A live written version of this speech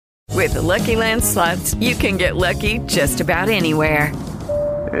With the Lucky Land Slots, you can get lucky just about anywhere.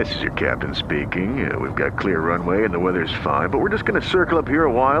 This is your captain speaking. We've got clear runway and the weather's fine, but we're just going to circle up here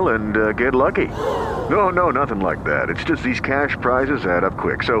a while and get lucky. No, nothing like that. It's just these cash prizes add up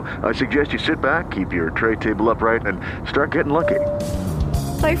quick. So I suggest you sit back, keep your tray table upright, and start getting lucky.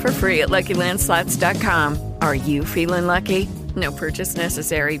 Play for free at LuckyLandSlots.com. Are you feeling lucky? No purchase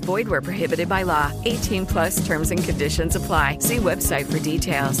necessary. Void where prohibited by law. 18 plus terms and conditions apply. See website for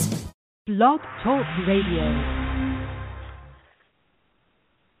details. Blog Talk Radio.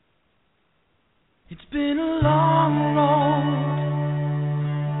 It's been a long road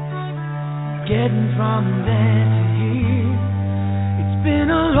getting from there to here. It's been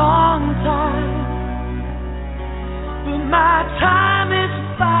a long time, but my time is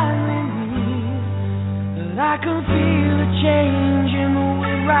finally here. I can feel a change in the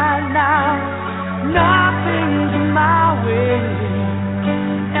wind right now. Nothing's in my way,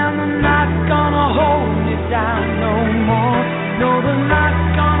 and they're not gonna hold me down no more. No, they're not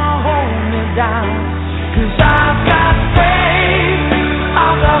gonna hold me down, 'cause I've got faith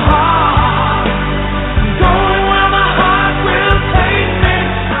of the heart, going where my heart will take me.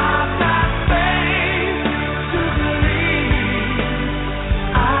 I've got faith to believe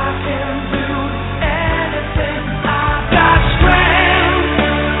I can do anything. I've got strength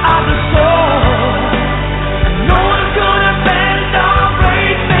of the soul, no one's gonna bend or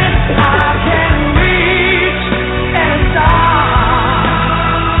break me. I can reach and die.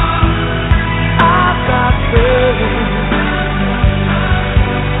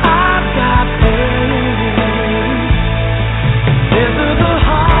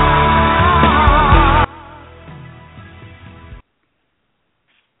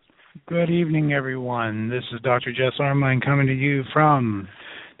 Good evening, everyone. This is Dr. Jess Armine coming to you from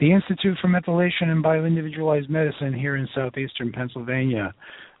the Institute for Methylation and Bioindividualized Medicine here in southeastern Pennsylvania.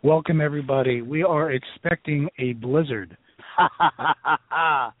 Welcome, everybody. We are expecting a blizzard.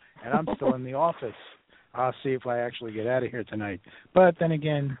 And I'm still in the office. I'll see if I actually get out of here tonight. But then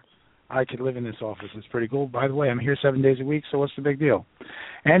again, I could live in this office. It's pretty cool. By the way, I'm here 7 days a week, so what's the big deal?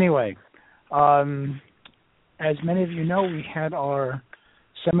 Anyway, as many of you know, we had our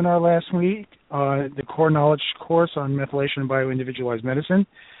seminar last week, the Core Knowledge course on methylation and bioindividualized medicine,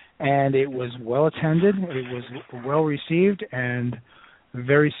 and it was well attended. It was well received, and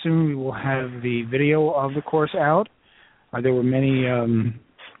very soon we will have the video of the course out. There were many,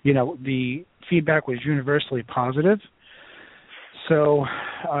 the feedback was universally positive. So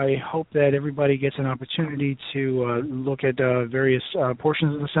I hope that everybody gets an opportunity to look at various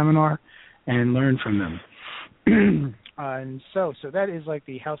portions of the seminar and learn from them. And so that is like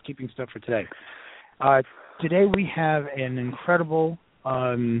the housekeeping stuff for today. Today we have an incredible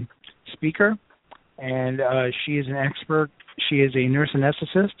speaker, and she is an expert. She is a nurse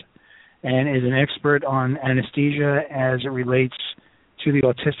anesthetist and is an expert on anesthesia as it relates to the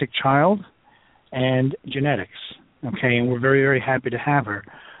autistic child and genetics. Okay, and we're very, very happy to have her.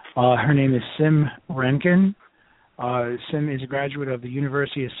 Her name is Sim Rankin. Sim is a graduate of the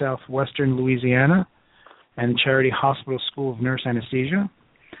University of Southwestern Louisiana and the Charity Hospital School of Nurse Anesthesia.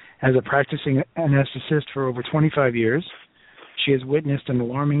 As a practicing anesthetist for over 25 years, she has witnessed an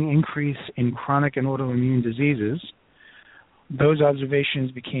alarming increase in chronic and autoimmune diseases. Those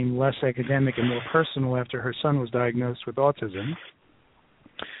observations became less academic and more personal after her son was diagnosed with autism.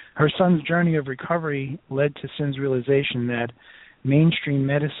 Her son's journey of recovery led to Sim's realization that mainstream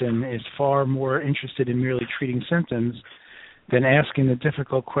medicine is far more interested in merely treating symptoms than asking the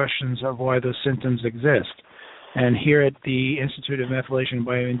difficult questions of why those symptoms exist. And here at the Institute of Methylation and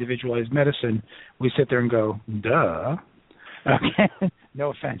Bioindividualized Medicine, we sit there and go, duh. Okay, no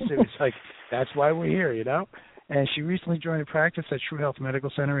offense. It was like, that's why we're here, you know? And she recently joined a practice at True Health Medical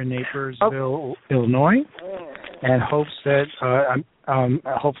Center in Naperville, Illinois, and hopes that,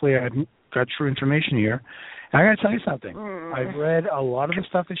 hopefully I got true information here. And I got to tell you something. I've read a lot of the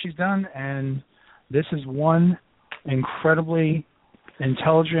stuff that she's done, and this is one incredibly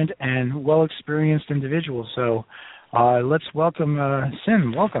intelligent and well-experienced individual. So let's welcome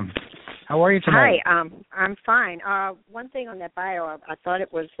Sim. Welcome. How are you tonight? Hi, I'm fine. One thing on that bio, I thought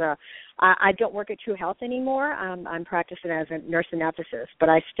it was, I don't work at True Health anymore. I'm practicing as a nurse anesthetist, but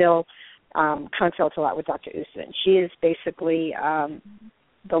I still consult a lot with Dr. Usman. She is basically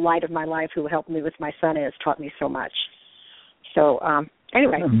the light of my life who helped me with my son and has taught me so much. So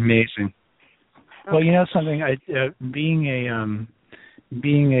anyway. Amazing. Okay. Well, you know something, being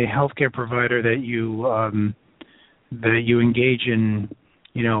a healthcare provider that you engage in,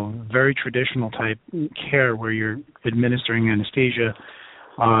 you know, very traditional type care where you're administering anesthesia,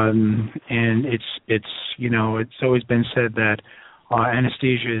 and it's you know, it's always been said that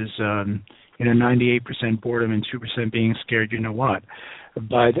anesthesia is 98% boredom and 2% being scared. You know what?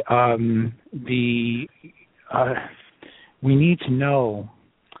 But we need to know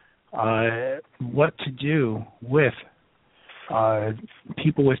what to do with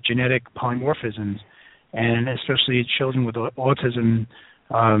people with genetic polymorphisms, and especially children with autism.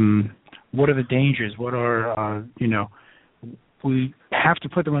 What are the dangers? What are we have to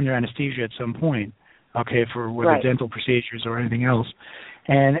put them under anesthesia at some point, okay, for whether dental procedures or anything else.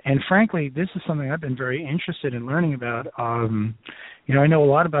 And frankly, this is something I've been very interested in learning about. I know a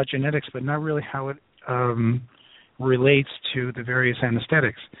lot about genetics, but not really how it relates to the various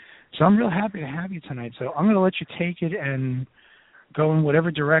anesthetics. So I'm real happy to have you tonight. So I'm going to let you take it and go in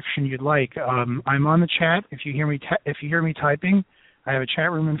whatever direction you'd like. I'm on the chat. If you hear me typing, I have a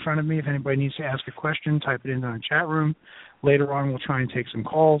chat room in front of me. If anybody needs to ask a question, type it in the chat room. Later on, we'll try and take some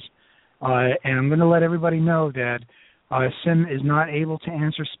calls. And I'm going to let everybody know that Sim is not able to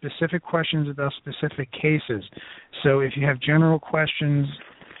answer specific questions about specific cases. So if you have general questions,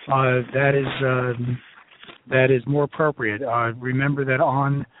 that is more appropriate. Remember that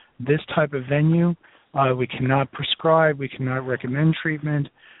on this type of venue, we cannot prescribe, we cannot recommend treatment.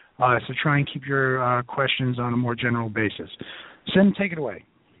 So try and keep your questions on a more general basis. Sim, take it away.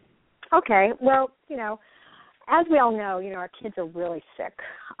 Okay. Well, as we all know, our kids are really sick.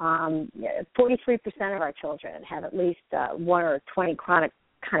 43% of our children have at least 1 or 20 chronic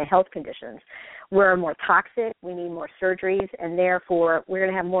kind of health conditions. We're more toxic, we need more surgeries, and therefore we're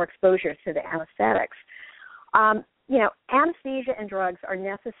going to have more exposure to the anesthetics. Anesthesia and drugs are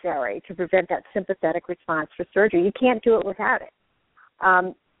necessary to prevent that sympathetic response for surgery. You can't do it without it.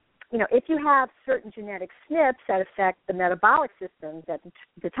 If you have certain genetic SNPs that affect the metabolic systems that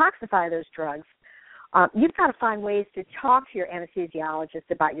detoxify those drugs, you've got to find ways to talk to your anesthesiologist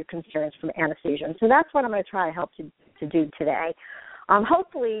about your concerns from anesthesia. And so that's what I'm going to try to help you to do today.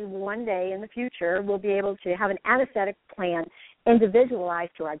 Hopefully, one day in the future, we'll be able to have an anesthetic plan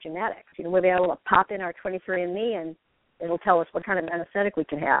individualized to our genetics. We'll be able to pop in our 23andMe and it'll tell us what kind of anesthetic we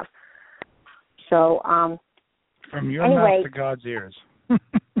can have. So, from your mouth to God's ears.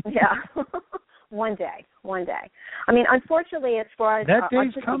 Yeah, one day. I mean, unfortunately, as far as that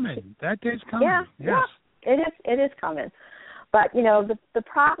day's coming. Yeah, yes, it is coming. But the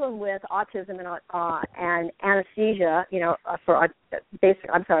problem with autism and anesthesia,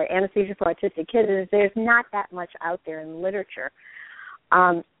 anesthesia for autistic kids is there's not that much out there in the literature.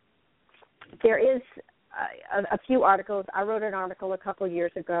 There is a few articles. I wrote an article a couple of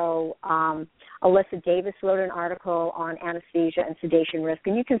years ago. Alyssa Davis wrote an article on anesthesia and sedation risk,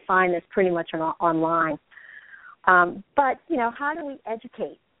 and you can find this pretty much online. But, how do we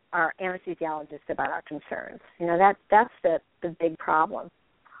educate our anesthesiologists about our concerns? That's the big problem.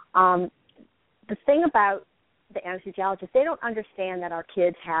 The thing about the anesthesiologists, they don't understand that our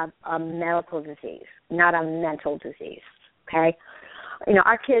kids have a medical disease, not a mental disease, okay?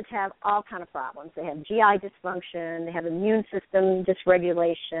 Our kids have all kind of problems. They have GI dysfunction, they have immune system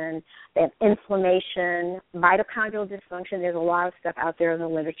dysregulation, they have inflammation, mitochondrial dysfunction. There's a lot of stuff out there in the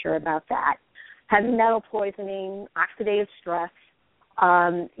literature about that. Heavy metal poisoning, oxidative stress.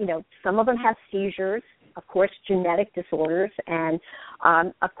 Some of them have seizures, of course, genetic disorders, and,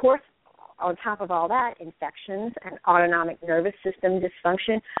 of course, on top of all that, infections and autonomic nervous system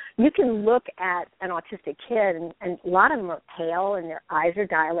dysfunction. You can look at an autistic kid, and a lot of them are pale and their eyes are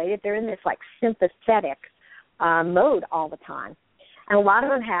dilated. They're in this, sympathetic mode all the time. And a lot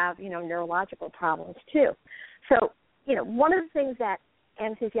of them have, neurological problems, too. So, one of the things that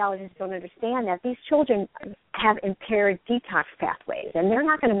anesthesiologists don't understand that these children have impaired detox pathways, and they're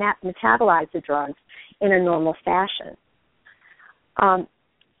not going to metabolize the drugs in a normal fashion.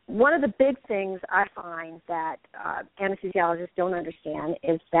 One of the big things I find that anesthesiologists don't understand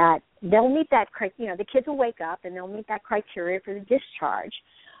is that they'll meet that, the kids will wake up and they'll meet that criteria for the discharge,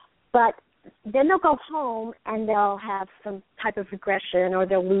 but then they'll go home and they'll have some type of regression or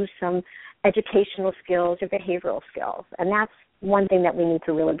they'll lose some educational skills or behavioral skills, and that's one thing that we need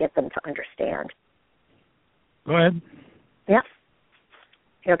to really get them to understand. Go ahead. Yep.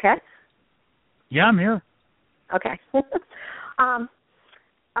 You okay? Yeah, I'm here. Okay.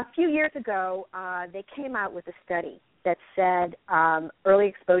 A few years ago, they came out with a study that said early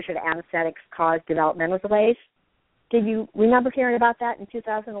exposure to anesthetics caused developmental delays. Did you remember hearing about that in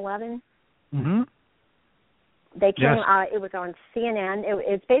 2011? Mm-hmm. They came. Yes. It was on CNN.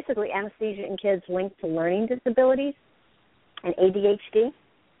 It's basically anesthesia in kids linked to learning disabilities and ADHD.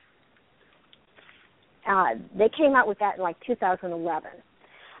 They came out with that in 2011,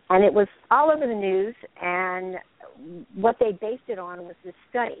 and it was all over the news. And what they based it on was this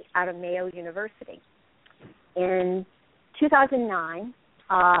study out of Mayo University. In 2009,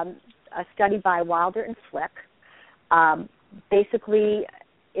 a study by Wilder and Flick. Basically,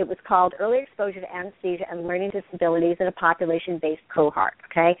 it was called Early Exposure to Anesthesia and Learning Disabilities in a Population-Based Cohort,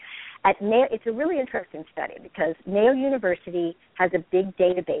 okay? It's a really interesting study because Mayo University has a big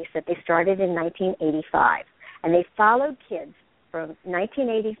database that they started in 1985, and they followed kids from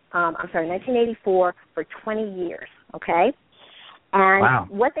 1984 for 20 years, okay? And wow.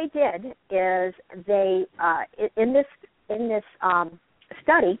 What they did is they in this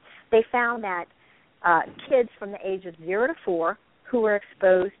study they found that kids from the age of 0 to 4 who were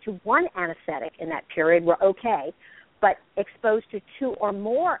exposed to one anesthetic in that period were okay, but exposed to 2 or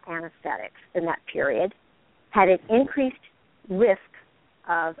more anesthetics in that period had an increased risk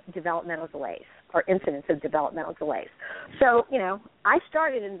of developmental delays or incidence of developmental delays. So, I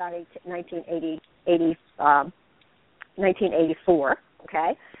started in about 1984,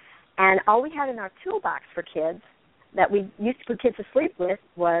 okay, and all we had in our toolbox for kids that we used to put kids to sleep with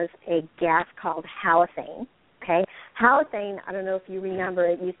was a gas called halothane, okay. Halothane, I don't know if you remember,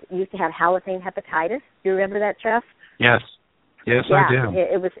 it used to have halothane hepatitis. Do you remember that, Jeff? Yes. Yes, yeah, I do.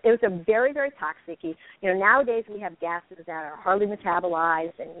 It was a very, very toxic. Nowadays we have gases that are hardly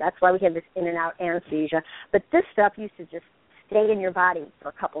metabolized, and that's why we have this in and out anesthesia. But this stuff used to just stay in your body for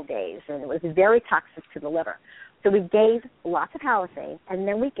a couple of days, and it was very toxic to the liver. So we gave lots of halothane, and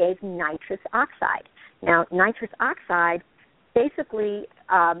then we gave nitrous oxide. Now, nitrous oxide basically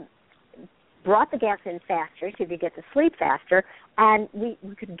brought the gas in faster so you could get to sleep faster, and we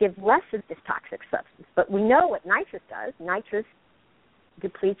could give less of this toxic substance. But we know what nitrous does. Nitrous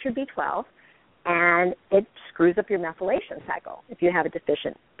depletes your B12, and it screws up your methylation cycle if you have a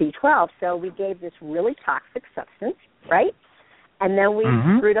deficient B12. So we gave this really toxic substance, right? And then we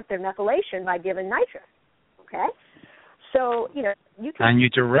screwed up their methylation by giving nitrous, okay? So, you can... And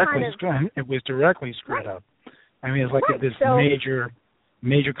it was directly screwed up. I mean, it's like this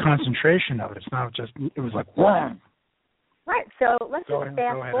major concentration of it. It's not just, it was like, wham! Right. So let's just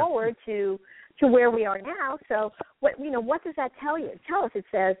fast forward to where we are now. So what does that tell you? It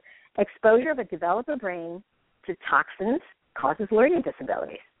says exposure of a developer brain to toxins causes learning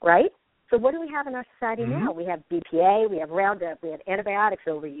disabilities, right? So what do we have in our society now? We have BPA, we have Roundup, we have antibiotics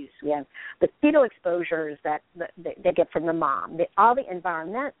overuse, we have the fetal exposures that they get from the mom, all the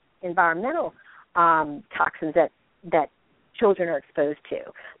environmental toxins that children are exposed to,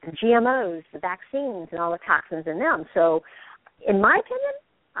 the GMOs, the vaccines, and all the toxins in them. So in my opinion,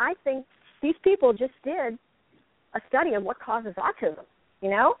 I think these people just did a study of what causes autism.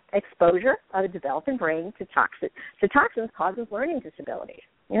 Exposure of a developing brain to toxins causes learning disabilities.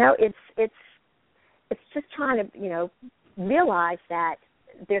 It's just trying to, realize that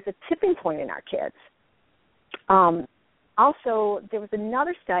there's a tipping point in our kids. Also, there was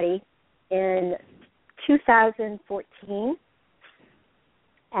another study in 2014,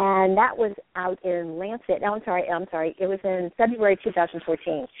 and that was out in Lancet. No, I'm sorry. It was in February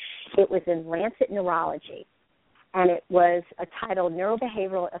 2014. It was in Lancet Neurology, and it was titled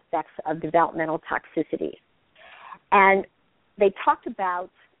Neurobehavioral Effects of Developmental Toxicity. And they talked about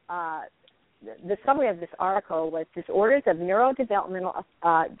the summary of this article was disorders of neurodevelopmental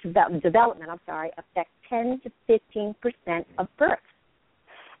affect 10 to 15% of births.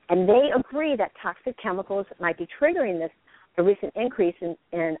 And they agree that toxic chemicals might be triggering a recent increase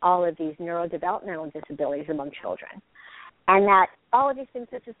in all of these neurodevelopmental disabilities among children. And that all of these things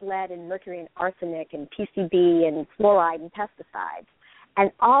such as lead and mercury and arsenic and PCB and fluoride and pesticides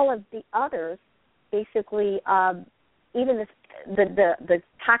and all of the others basically even the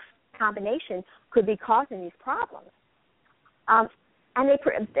toxic combination could be causing these problems. And they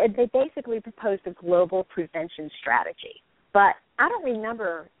basically proposed a global prevention strategy. But I don't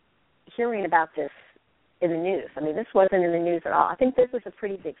remember hearing about this in the news. I mean, this wasn't in the news at all. I think this was a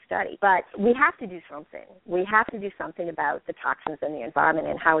pretty big study. But we have to do something. We have to do something about the toxins in the environment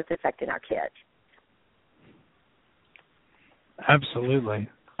and how it's affecting our kids. Absolutely.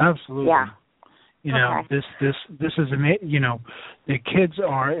 Yeah. This is the kids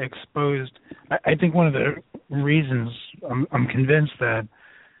are exposed. I think one of the reasons I'm convinced that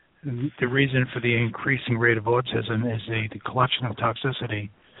the reason for the increasing rate of autism is the collection of toxicity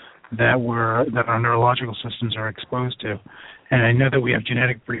that our neurological systems are exposed to, and I know that we have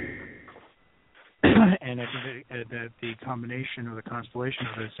genetic and I think that the combination or the constellation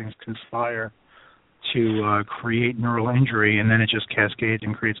of those things conspire to create neural injury, and then it just cascades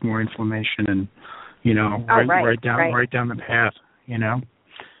and creates more inflammation, and right down the path.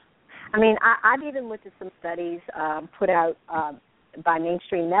 I mean, I've even looked at some studies put out by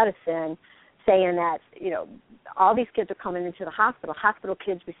Mainstream Medicine saying that all these kids are coming into the hospital. Hospital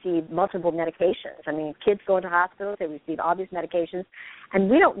kids receive multiple medications. I mean, kids go into hospitals, they receive all these medications, and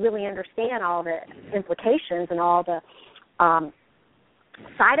we don't really understand all the implications and all the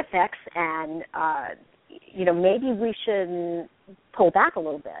side effects, and, maybe we should pull back a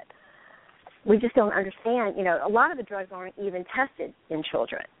little bit. We just don't understand. A lot of the drugs aren't even tested in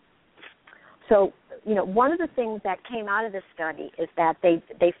children. So, one of the things that came out of this study is that they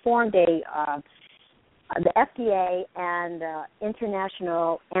formed the FDA and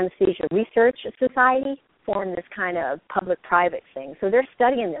International Anesthesia Research Society formed this kind of public-private thing. So they're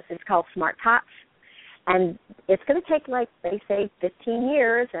studying this. It's called Smart Tots. And it's going to take, they say, 15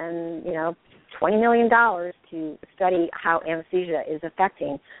 years and, $20 million to study how anesthesia is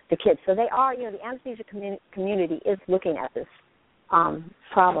affecting the kids. So they are, the anesthesia community is looking at this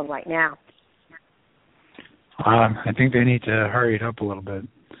problem right now. I think they need to hurry it up a little bit.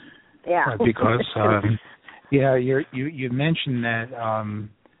 Yeah. Because, you mentioned that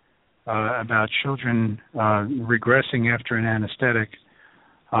about children regressing after an anesthetic.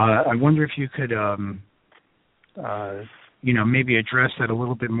 I wonder if you could, maybe address that a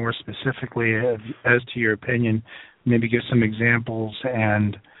little bit more specifically as to your opinion, maybe give some examples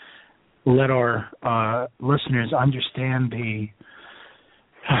and let our listeners understand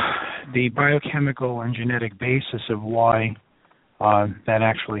the biochemical and genetic basis of why that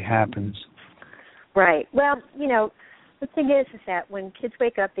actually happens. Right. Well, the thing is that when kids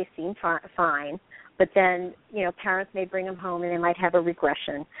wake up, they seem fine, but then, parents may bring them home and they might have a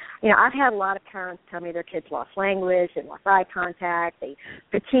regression. I've had a lot of parents tell me their kids lost language, they lost eye contact, they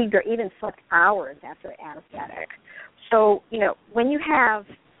fatigued or even slept hours after anesthetic. So, when you have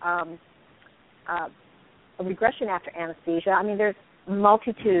a regression after anesthesia, there's a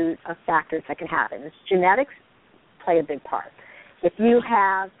multitude of factors that can happen. Genetics play a big part. If you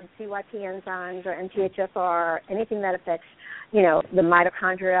have CYP enzymes or MTHFR, anything that affects, the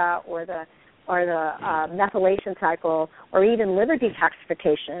mitochondria or the methylation cycle, or even liver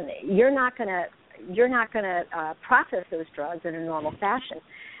detoxification, you're not going to process those drugs in a normal fashion.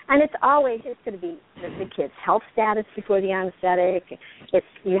 And it's going to be the kid's health status before the anesthetic.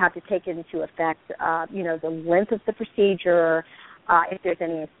 You have to take into effect, the length of the procedure, if there's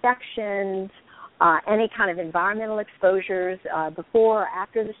any infections, any kind of environmental exposures before or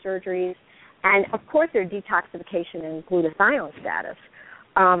after the surgeries, and of course their detoxification and glutathione status.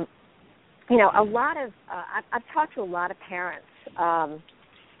 A lot of I've talked to a lot of parents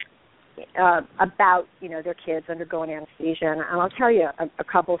about their kids undergoing anesthesia, and I'll tell you a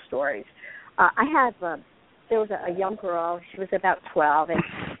couple stories. There was a young girl. She was about 12, and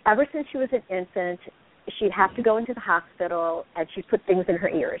ever since she was an infant, she'd have to go into the hospital, and she'd put things in her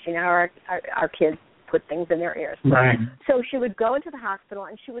ears. Our kids put things in their ears. Right. So she would go into the hospital,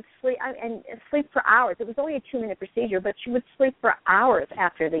 and she would sleep and sleep for hours. It was only a 2-minute procedure, but she would sleep for hours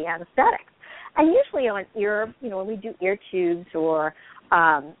after the anesthetic. And usually on when we do ear tubes or,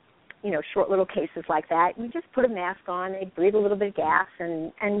 short little cases like that, you just put a mask on, they breathe a little bit of gas,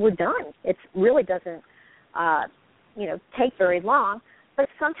 and we're done. It really doesn't, take very long. But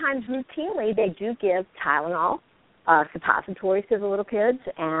sometimes routinely they do give Tylenol, suppositories to the little kids.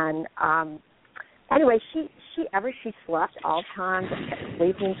 And anyway, she slept all the time, just kept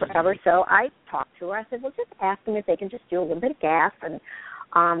sleeping forever. So I talked to her. I said, well, just ask them if they can just do a little bit of gas and,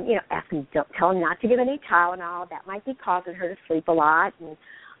 ask them, don't tell them not to give any Tylenol. That might be causing her to sleep a lot. And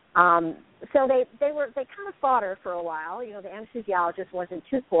so they kind of fought her for a while. The anesthesiologist wasn't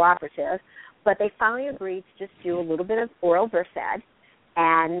too cooperative, but they finally agreed to just do a little bit of oral Versed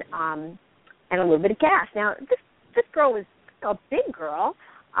and a little bit of gas. Now, this girl was a big girl,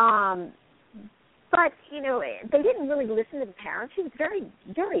 but, they didn't really listen to the parents. She was very,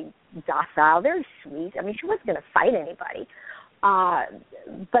 very docile, very sweet. She wasn't going to fight anybody.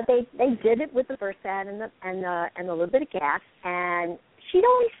 But they did it with the Versed and a little bit of gas, and she'd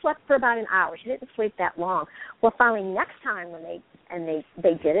only slept for about an hour. She didn't sleep that long. Well, finally, next time when they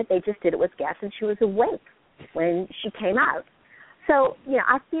did it, they just did it with gas, and she was awake when she came out. So,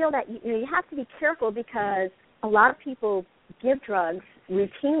 I feel that you have to be careful because a lot of people give drugs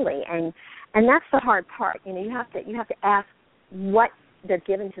routinely, and that's the hard part. You have to ask what they're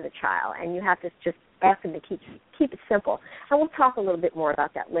given to the child, and you have to just ask them to keep it simple. And we'll talk a little bit more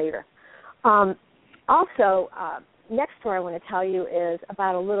about that later. Also, next story I want to tell you is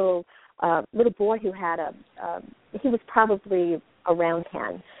about a little boy who had he was probably around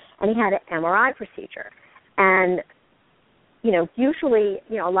 10, and he had an MRI procedure. And, usually,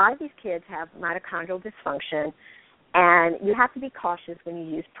 a lot of these kids have mitochondrial dysfunction, and you have to be cautious when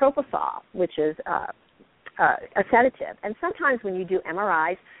you use propofol, which is a sedative. And sometimes when you do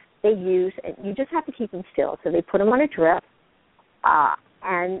MRIs, they use, and you just have to keep him still. So they put him on a drip,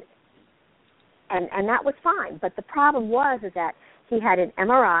 and that was fine. But the problem is that he had an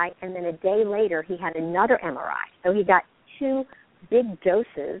MRI, and then a day later he had another MRI. So he got 2 big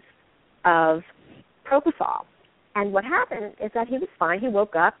doses of propofol. And what happened is that he was fine. He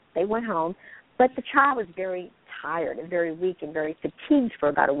woke up. They went home. But the child was very tired and very weak and very fatigued for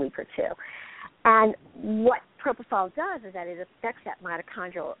about a week or two. And what propofol does is that it affects that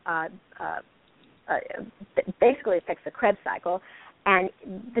mitochondrial, basically affects the Krebs cycle, and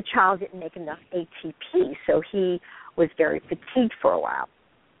the child didn't make enough ATP, so he was very fatigued for a while.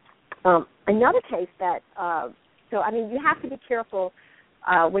 Another case that, you have to be careful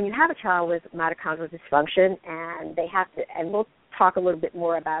when you have a child with mitochondrial dysfunction, and they have to, and we'll talk a little bit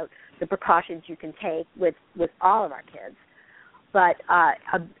more about the precautions you can take with all of our kids. But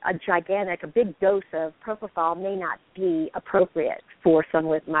a big dose of propofol may not be appropriate for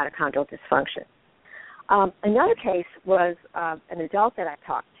someone with mitochondrial dysfunction. Another case was an adult that I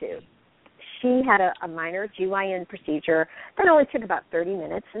talked to. She had a minor GYN procedure that only took about 30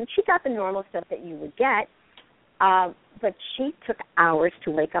 minutes, and she got the normal stuff that you would get, but she took hours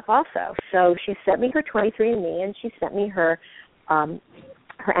to wake up also. So she sent me her 23andMe, and she sent me her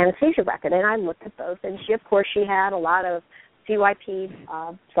anesthesia record, and I looked at both, and she had a lot of CYP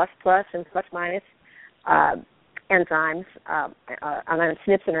plus and plus minus enzymes,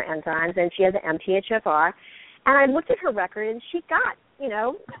 SNPs in her enzymes, and she had the MTHFR. And I looked at her record, and she got,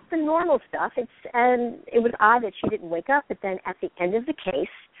 the normal stuff. And it was odd that she didn't wake up, but then at the end of the case,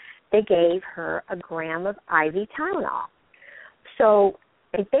 they gave her a gram of IV Tylenol. So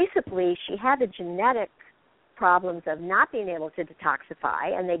basically, she had the genetic problems of not being able to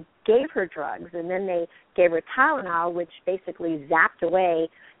detoxify, and they gave her drugs, and then they gave her Tylenol, which basically zapped away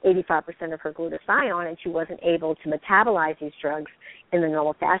 85% of her glutathione, and she wasn't able to metabolize these drugs in the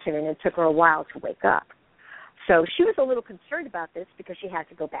normal fashion, and it took her a while to wake up. So she was a little concerned about this because she had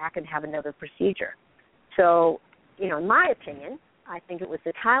to go back and have another procedure. So, in my opinion, I think it was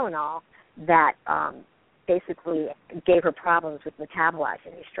the Tylenol that basically gave her problems with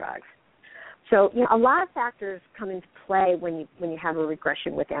metabolizing these drugs. So, a lot of factors come into play when you have a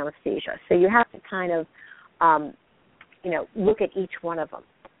regression with anesthesia. So you have to kind of, look at each one of them.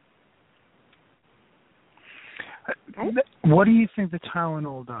 Okay? What do you think the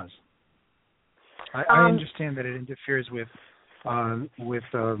Tylenol does? I understand that it interferes with coenzyme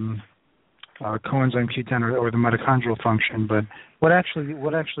Q10 or the mitochondrial function, but what actually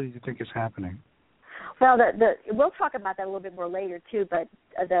do you think is happening? Well, we'll talk about that a little bit more later too. But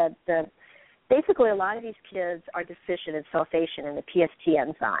basically, a lot of these kids are deficient in sulfation and the PST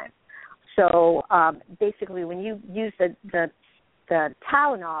enzyme. So basically, when you use the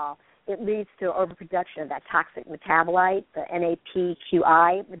Tylenol, it leads to overproduction of that toxic metabolite, the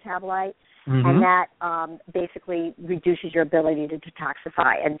NAPQI metabolite, and that basically reduces your ability to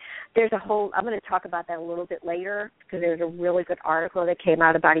detoxify. And there's I'm going to talk about that a little bit later because there's a really good article that came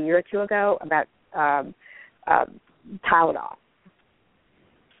out about a year or two ago about Tylenol.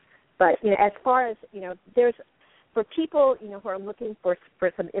 But, as far as, there's, for people, who are looking for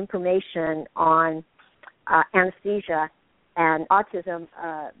some information on anesthesia and autism,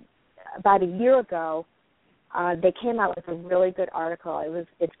 about a year ago, they came out with a really good article.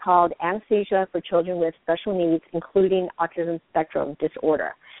 It's called Anesthesia for Children with Special Needs, Including Autism Spectrum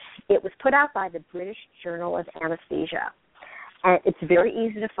Disorder. It was put out by the British Journal of Anesthesia, and it's very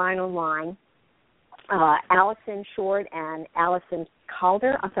easy to find online. Alison Short and Alison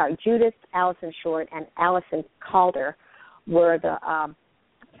Calder, Judith Alison Short and Alison Calder were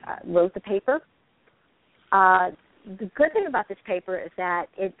wrote the paper. The good thing about this paper is that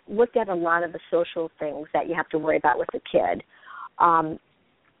it looked at a lot of the social things that you have to worry about with the kid.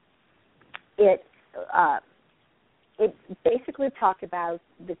 It basically talked about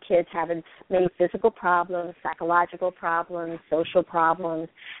the kids having many physical problems, psychological problems, social problems.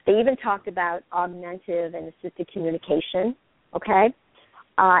 They even talked about augmentative and assisted communication, okay?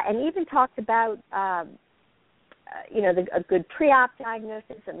 And even talked about, a good pre-op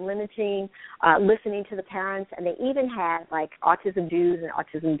diagnosis and listening to the parents. And they even had, autism do's and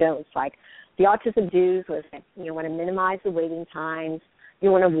autism don'ts. Like, the autism do's was that you want to minimize the waiting times.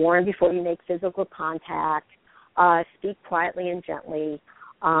 You want to warn before you make physical contact. Speak quietly and gently,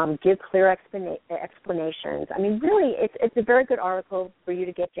 give clear explanations. I mean, really, it's a very good article for you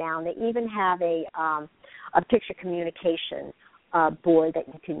to get down. They even have a picture communication board that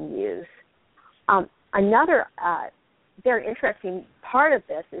you can use. Another very interesting part of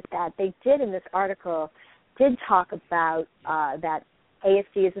this is that they did in this article talk about that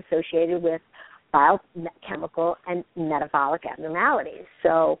ASD is associated with biochemical and metabolic abnormalities.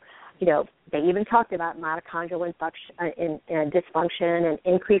 So, they even talked about mitochondrial dysfunction and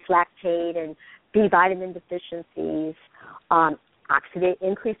increased lactate and B vitamin deficiencies,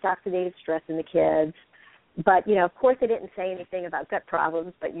 increased oxidative stress in the kids. But, of course, they didn't say anything about gut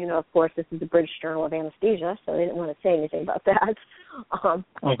problems. But, of course, this is the British Journal of Anesthesia, so they didn't want to say anything about that. Oh,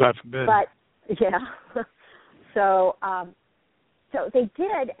 God forbid. But, yeah. So they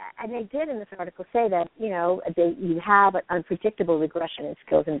did, and they did in this article say that, you have an unpredictable regression in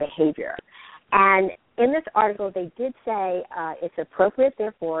skills and behavior. And in this article, they did say it's appropriate,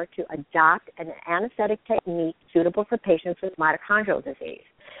 therefore, to adopt an anesthetic technique suitable for patients with mitochondrial disease.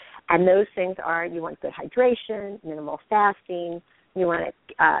 And those things are, you want good hydration, minimal fasting,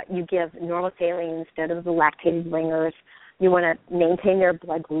 you give normal saline instead of the lactated ringers, you want to maintain their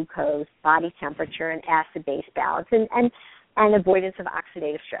blood glucose, body temperature, and acid-base balance, and avoidance of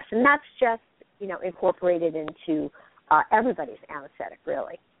oxidative stress. And that's just, incorporated into everybody's anesthetic,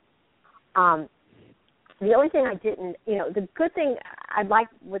 really. The only thing I didn't, the good thing, I like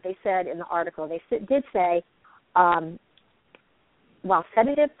what they said in the article. They did say, while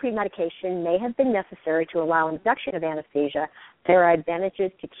sedative premedication may have been necessary to allow induction of anesthesia, there are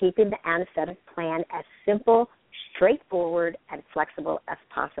advantages to keeping the anesthetic plan as simple, straightforward, and flexible as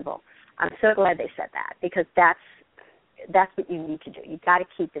possible. I'm so glad they said that, because that's what you need to do. You've got to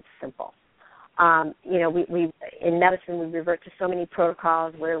keep it simple. We in medicine, we revert to so many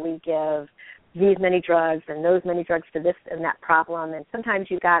protocols where we give these many drugs and those many drugs for this and that problem, and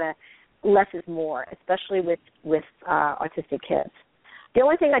sometimes you've got to less is more, especially with autistic kids. The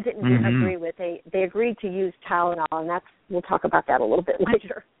only thing I didn't agree with, they agreed to use Tylenol, and we'll talk about that a little bit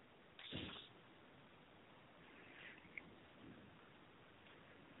later.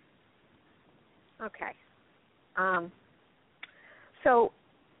 Okay. So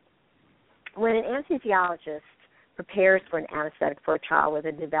when an anesthesiologist prepares for an anesthetic for a child with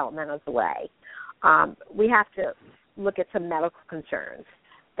a developmental delay, we have to look at some medical concerns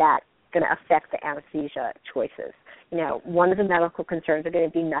that are going to affect the anesthesia choices. One of the medical concerns are going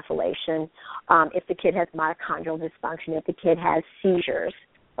to be methylation. If the kid has mitochondrial dysfunction, if the kid has seizures,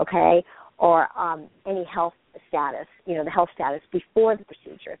 okay, or any health status, the health status before the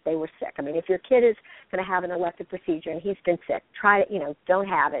procedure, if they were sick. I mean, if your kid is going to have an elective procedure and he's been sick, try it, don't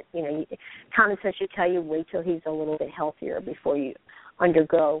have it. Common sense should tell you wait till he's a little bit healthier before you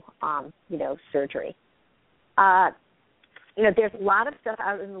undergo, surgery. There's a lot of stuff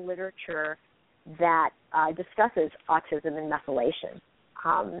out in the literature that discusses autism and methylation.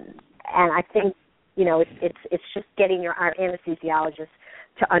 And I think, it's just getting our anesthesiologist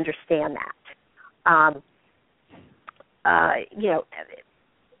to understand that.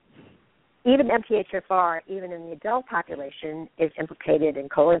 Even MTHFR, even in the adult population, is implicated in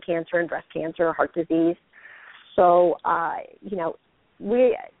colon cancer and breast cancer, heart disease. So,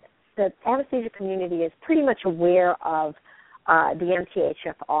 the anesthesia community is pretty much aware of the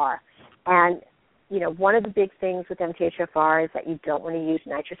MTHFR. And, one of the big things with MTHFR is that you don't want to use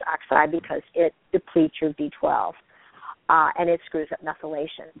nitrous oxide because it depletes your B12 and it screws up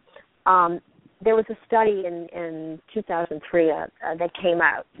methylation. There was a study in 2003 that came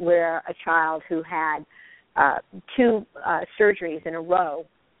out where a child who had two surgeries in a row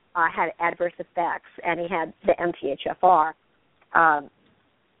had adverse effects, and he had the MTHFR.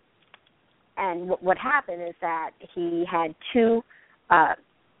 And what happened is that he had two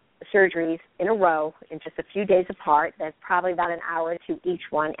surgeries in a row in just a few days apart. That's probably about an hour to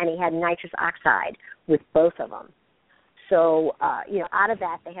each one, and he had nitrous oxide with both of them. So, out of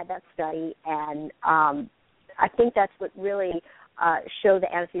that, they had that study, and I think that's what really showed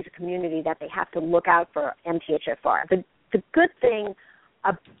the anesthesia community that they have to look out for MTHFR. The good thing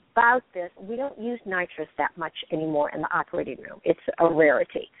about this, we don't use nitrous that much anymore in the operating room. It's a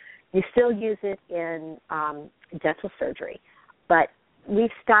rarity. You still use it in dental surgery, but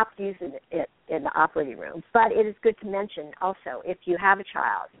we've stopped using it in the operating room. But it is good to mention also, if you have a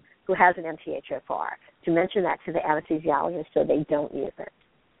child who has an MTHFR, to mention that to the anesthesiologist so they don't use it.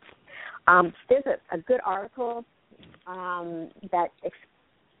 There's a good article that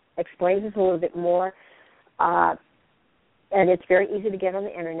explains this a little bit more, and it's very easy to get on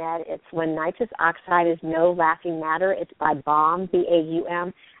the Internet. It's When Nitrous Oxide is No Laughing Matter. It's by Baum,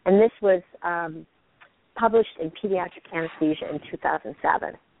 B-A-U-M, and this was published in Pediatric Anesthesia in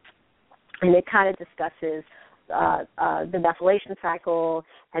 2007. And it kind of discusses the methylation cycle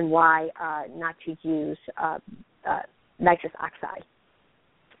and why not to use nitrous oxide.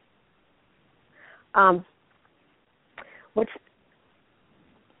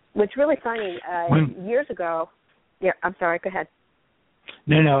 What's really funny, years ago, yeah, I'm sorry, go ahead.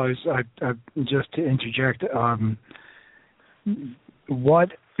 No. Just to interject, what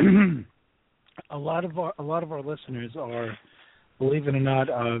a lot of our listeners are, believe it or not,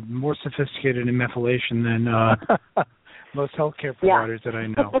 more sophisticated in methylation than most healthcare providers that I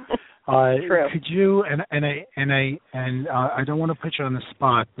know. True. Could you I don't want to put you on the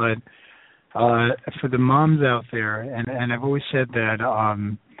spot, but for the moms out there, and I've always said that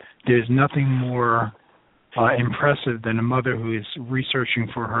there's nothing more impressive than a mother who is researching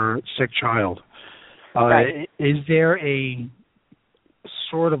for her sick child. Right. Is there a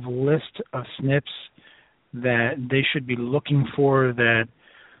sort of list of SNPs that they should be looking for that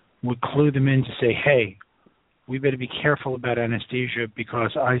would clue them in to say, hey, we better be careful about anesthesia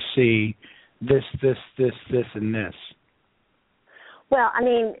because I see this, and this? Well, I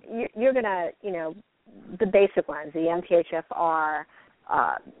mean, you're going to, the basic ones, the MTHFR,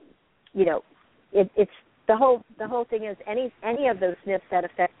 it's the whole thing is any of those SNPs that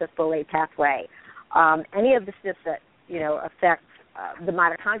affect the folate pathway, any of the SNPs that, affect the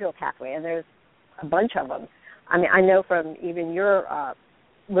mitochondrial pathway, and there's a bunch of them. I mean, I know from even your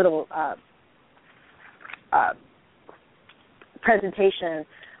little presentation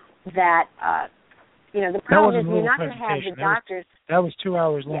that, the problem is you're not going to have the doctors. That was 2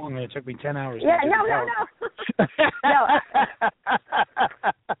 hours long, and it took me 10 hours. Yeah, no.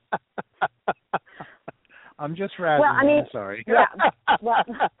 I'm just razzing. Well, I mean, I'm sorry. Yeah.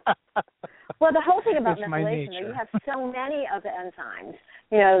 Well, the whole thing about methylation, you have so many of the enzymes.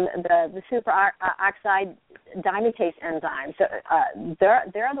 The superoxide dismutase enzymes.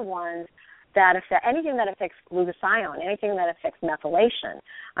 They're the ones that affect anything that affects glutathione, anything that affects methylation.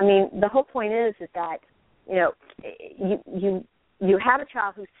 I mean, the whole point is that you have a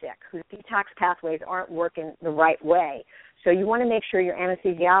child who's sick, whose detox pathways aren't working the right way. So you want to make sure your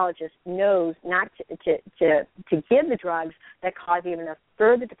anesthesiologist knows not to give the drugs that cause even a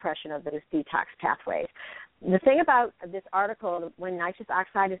further depression of those detox pathways. The thing about this article, when nitrous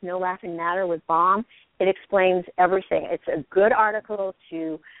oxide is no laughing matter with BOM, it explains everything. It's a good article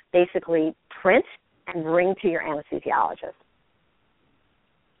to basically print and bring to your anesthesiologist,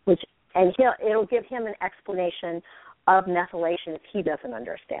 and it'll give him an explanation of methylation if he doesn't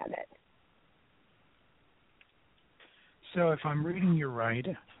understand it. So if I'm reading you right,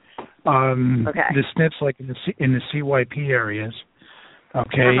 the SNPs like in the CYP areas,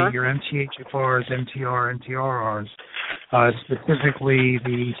 your MTHFRs, MTR, MTRRs, specifically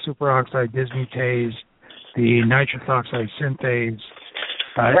the superoxide dismutase, the nitrous oxide synthase,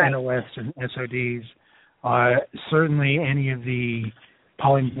 NOS and SODs, certainly any of the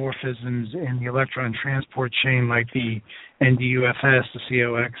polymorphisms in the electron transport chain like the NDUFS, the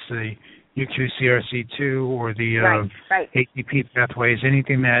COX, the U2CRC2, or the ATP pathways,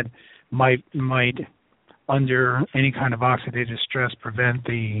 anything that might under any kind of oxidative stress prevent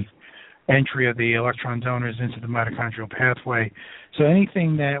the entry of the electron donors into the mitochondrial pathway. So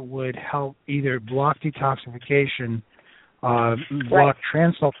anything that would help either block detoxification, block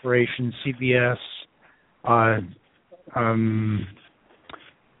transsulfuration, CBS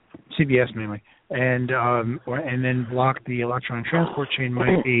mainly, and then block the electron transport chain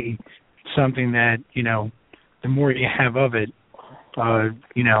might be something that, the more you have of it,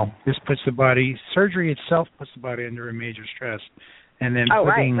 this puts the body, surgery itself puts the body under a major stress. And then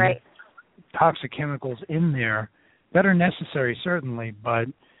putting toxic chemicals in there that are necessary, certainly, but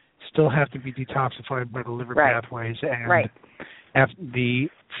still have to be detoxified by the liver pathways. And the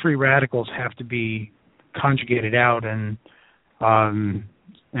free radicals have to be conjugated out. And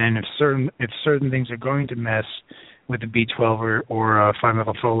if certain things are going to mess with the B12 or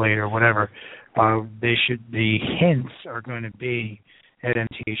 5-methylfolate or whatever, the hints are going to be at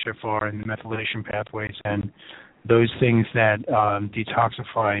MTHFR and the methylation pathways and those things that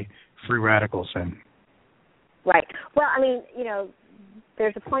detoxify free radicals in. Right. Well, I mean,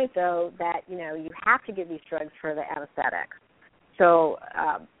 there's a point, though, that, you have to give these drugs for the anesthetic. So,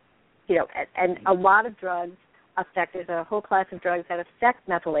 and a lot of drugs there's a whole class of drugs that affect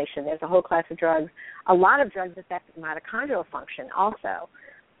methylation. There's a whole class of drugs, a lot of drugs affect mitochondrial function also.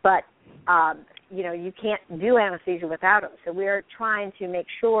 But, you can't do anesthesia without them. So we're trying to make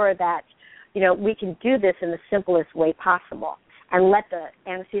sure that, we can do this in the simplest way possible and let the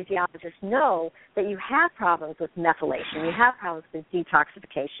anesthesiologist know that you have problems with methylation, you have problems with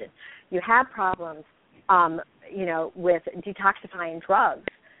detoxification, you have problems, with detoxifying drugs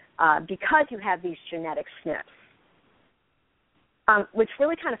because you have these genetic SNPs. Which is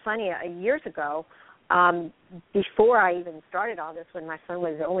really kind of funny. Years ago, before I even started all this, when my son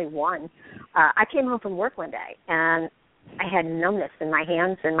was only 1, I came home from work one day, and I had numbness in my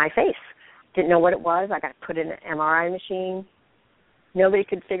hands and my face. Didn't know what it was. I got put in an MRI machine. Nobody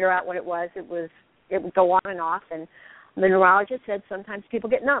could figure out what it was. It would go on and off, and the neurologist said sometimes people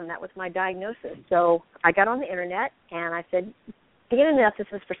get numb. That was my diagnosis. So I got on the internet, and I said, being an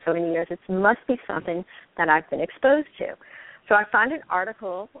anesthetist for so many years, it must be something that I've been exposed to. So I found an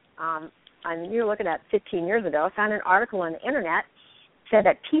article, and you're looking at 15 years ago, I found an article on the internet said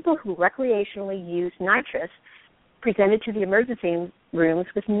that people who recreationally use nitrous presented to the emergency rooms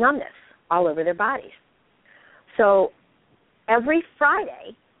with numbness all over their bodies. So every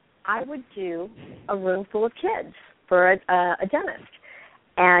Friday, I would do a room full of kids for a dentist.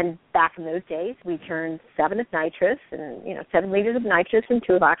 And back in those days, we turned 7 of nitrous and, 7 liters of nitrous and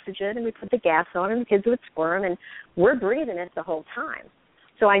 2 of oxygen, and we put the gas on, and the kids would squirm, and we're breathing it the whole time.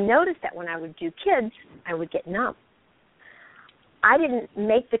 So I noticed that when I would do kids, I would get numb. I didn't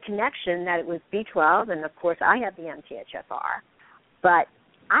make the connection that it was B12, and, of course, I have the MTHFR, but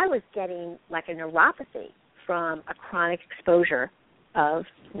I was getting like a neuropathy from a chronic exposure of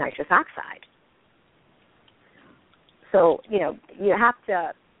nitrous oxide. So, you have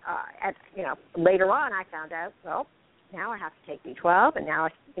to, later on I found out, well, now I have to take B12, and now,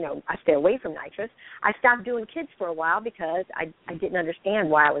 I stay away from nitrous. I stopped doing kids for a while because I didn't understand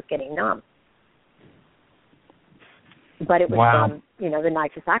why I was getting numb. But it was from, the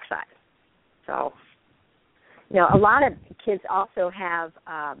nitrous oxide. So, a lot of kids also have,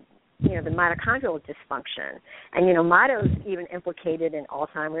 the mitochondrial dysfunction. And, mito's even implicated in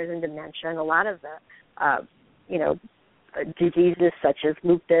Alzheimer's and dementia, and a lot of the, diseases such as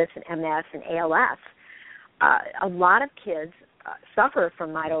lupus and MS and ALS. A lot of kids suffer from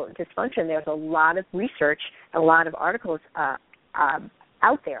mito dysfunction. There's a lot of research, a lot of articles out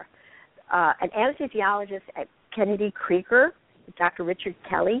there. An anesthesiologist at Kennedy Krieger, Dr. Richard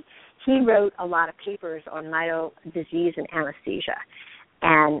Kelly, he wrote a lot of papers on mito disease and anesthesia.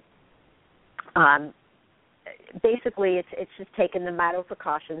 And basically it's just taking the mito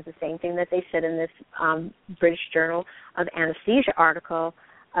precautions, the same thing that they said in this British Journal of Anesthesia article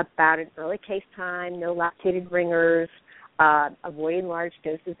about an early case time, no lactated ringers, avoiding large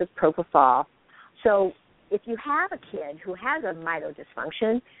doses of propofol. So if you have a kid who has a mito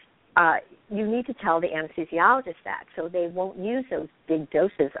dysfunction, you need to tell the anesthesiologist that so they won't use those big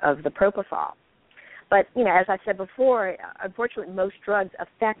doses of the propofol. But, as I said before, unfortunately most drugs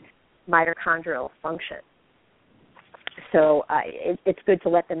affect mitochondrial function. So it's good to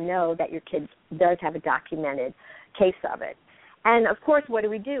let them know that your kid does have a documented case of it. And, of course, what do?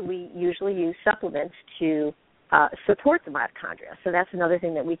 We usually use supplements to support the mitochondria. So that's another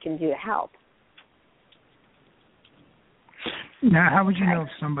thing that we can do to help. Now, how would you know if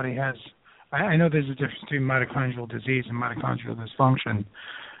somebody has – I know there's a difference between mitochondrial disease and mitochondrial dysfunction,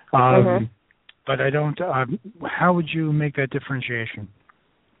 but I don't how would you make that differentiation?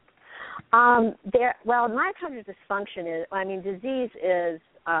 Mitochondrial dysfunction disease is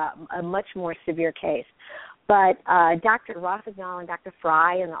a much more severe case. But Dr. Rossignol and Dr.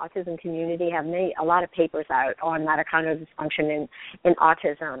 Fry in the autism community have made a lot of papers out on mitochondrial dysfunction in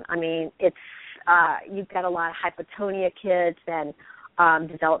autism. It's you've got a lot of hypotonia kids and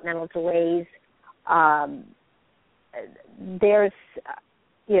developmental delays. There's,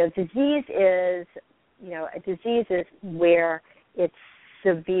 disease is, a disease is where it's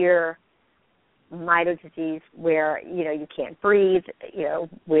severe mito disease where, you can't breathe,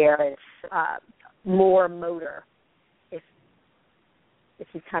 where it's more motor, if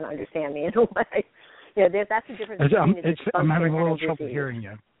you kind of understand me in a way. That's the difference. I'm having a little trouble hearing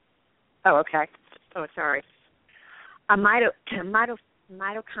you. Oh, okay. Oh, sorry. A mitochondrial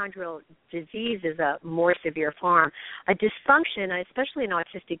disease is a more severe form. A dysfunction, especially in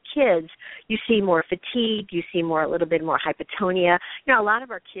autistic kids, you see more fatigue, you see a little bit more hypotonia. A lot of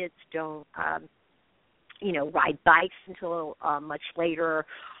our kids don't, ride bikes until much later,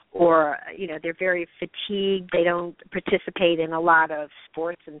 or, they're very fatigued. They don't participate in a lot of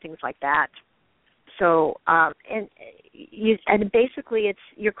sports and things like that. So, and basically it's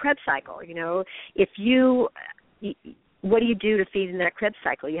your Krebs cycle, if what do you do to feed in that Krebs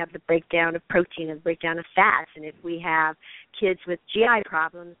cycle? You have the breakdown of protein and the breakdown of fats, and if we have kids with GI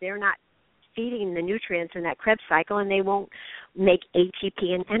problems, they're not feeding the nutrients in that Krebs cycle, and they won't make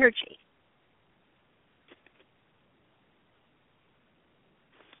ATP and energy.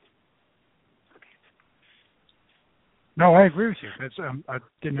 No, I agree with you. That's I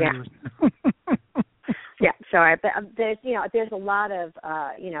didn't know. Yeah. Yeah, sorry, but there's a lot of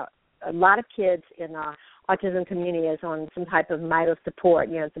kids in the autism community is on some type of mito support.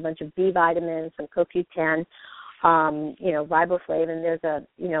 It's a bunch of B vitamins, some CoQ10, riboflavin. There's a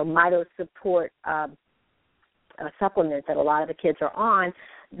mito support supplement that a lot of the kids are on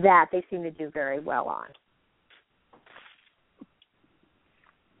that they seem to do very well on.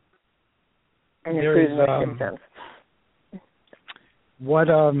 and improving their symptoms. What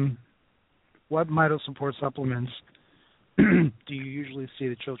vital support supplements do you usually see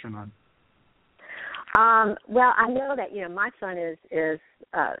the children on? Well, I know that my son is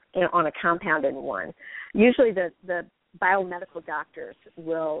on a compounded one. Usually, the biomedical doctors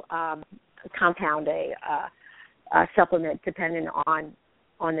will compound a supplement depending on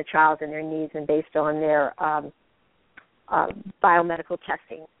the child and their needs and based on their biomedical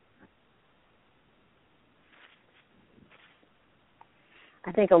testing.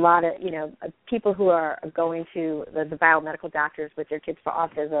 I think a lot of, people who are going to the biomedical doctors with their kids for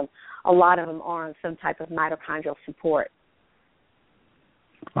autism, a lot of them are on some type of mitochondrial support.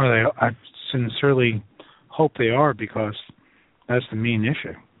 Well, I sincerely hope they are, because that's the main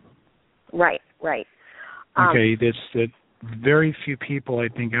issue. Right. Okay, there's very few people, I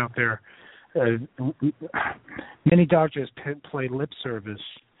think, out there. Many doctors play lip service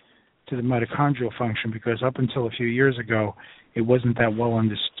to the mitochondrial function, because up until a few years ago, it wasn't that well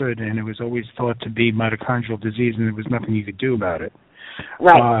understood, and it was always thought to be mitochondrial disease, and there was nothing you could do about it.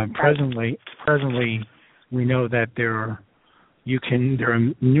 Right. Presently, we know that there are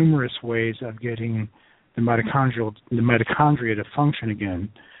numerous ways of getting the mitochondria to function again.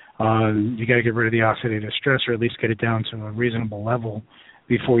 You got to get rid of the oxidative stress, or at least get it down to a reasonable level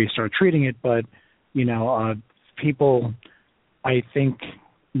before you start treating it. But people, I think,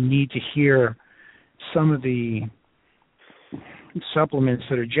 need to hear some of the supplements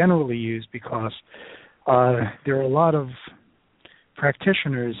that are generally used, because there are a lot of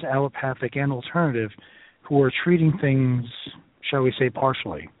practitioners, allopathic and alternative, who are treating things, shall we say,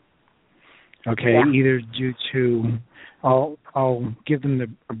 partially. Okay, yeah. Either due to, I'll give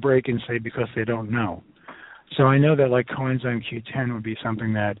them a break and say because they don't know. So I know that like coenzyme Q10 would be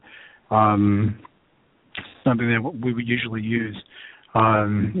something that we would usually use.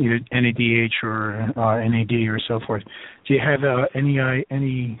 Either NADH or NAD or so forth. Do you have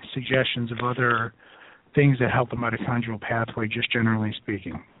any suggestions of other things that help the mitochondrial pathway, just generally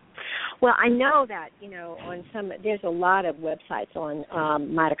speaking? Well, I know that there's a lot of websites on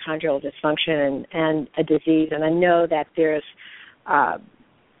mitochondrial dysfunction and a disease, and I know that there's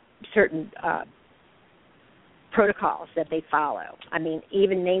certain protocols that they follow. I mean,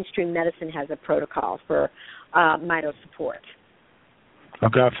 even mainstream medicine has a protocol for mito support. Oh,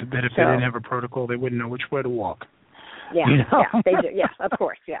 God forbid, if they didn't have a protocol, they wouldn't know which way to walk. Yeah, yeah, they do. Yeah, of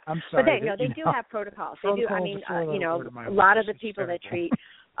course, yeah. I'm sorry. But they do have protocols. They do. I mean, a lot of the people that treat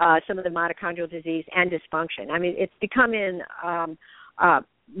some of the mitochondrial disease and dysfunction. I mean, it's becoming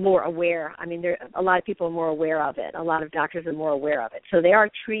more aware. I mean, a lot of people are more aware of it. A lot of doctors are more aware of it. So they are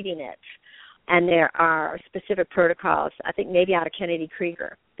treating it, and there are specific protocols. I think maybe out of Kennedy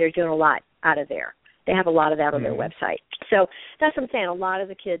Krieger, they're doing a lot out of there. They have a lot of that on their website. So that's what I'm saying. A lot of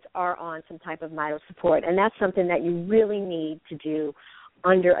the kids are on some type of mito support, and that's something that you really need to do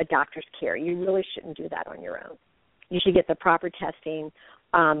under a doctor's care. You really shouldn't do that on your own. You should get the proper testing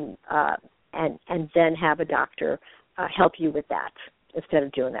and then have a doctor help you with that instead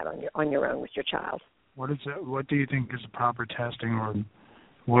of doing that on your own with your child. What do you think is the proper testing, or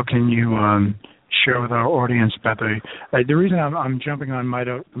what can you share with our audience about the reason I'm jumping on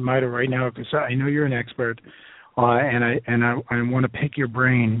mito right now, because I know you're an expert, and I want to pick your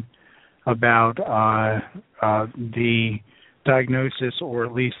brain about the diagnosis, or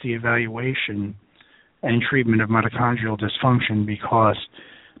at least the evaluation and treatment of mitochondrial dysfunction, because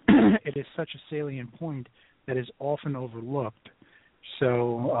it is such a salient point that is often overlooked.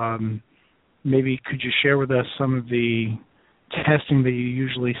 So maybe could you share with us some of the testing that you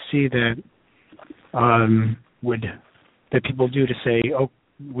usually see that people do to say, oh,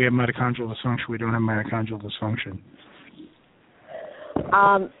 we have mitochondrial dysfunction, we don't have mitochondrial dysfunction?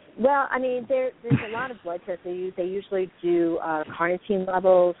 Well, I mean, there's a lot of blood tests they use. They usually do carnitine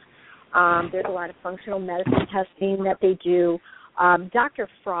levels. There's a lot of functional medicine testing that they do. Dr.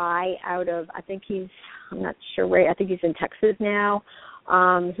 Fry out of, I'm not sure where, I think he's in Texas now.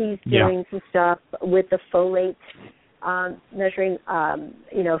 He's doing some stuff with the folate, measuring,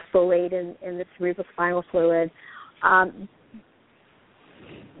 folate in the cerebrospinal fluid.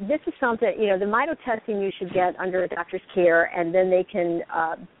 This is something, the mito testing you should get under a doctor's care, and then they can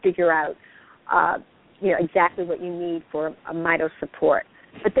figure out, exactly what you need for a mito support.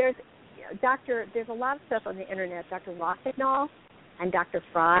 But there's a lot of stuff on the internet, Dr. Rossignol and Dr.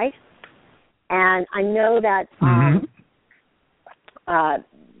 Fry, and I know that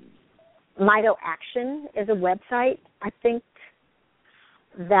Mito Action is a website. I think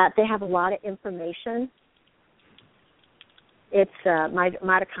that they have a lot of information. It's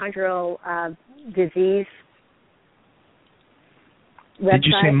mitochondrial disease. website. Did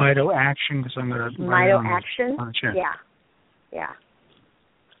you say Mito Action? Because I'm going to Mito Action? On the chat. Yeah.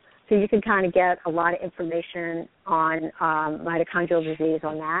 So you can kind of get a lot of information on mitochondrial disease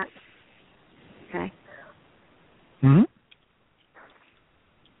on that. Okay. Mm-hmm.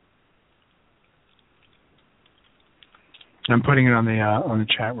 I'm putting it on the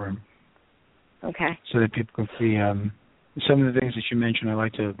chat room. Okay. So that people can see some of the things that you mentioned. I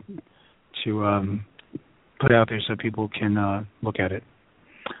like to put out there so people can look at it.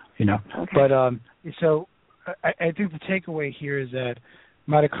 Okay. But so I think the takeaway here is that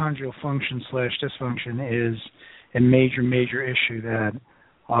mitochondrial function / dysfunction is a major issue that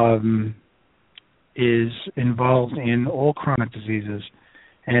is involved in all chronic diseases,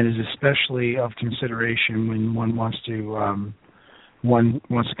 and is especially of consideration when one wants to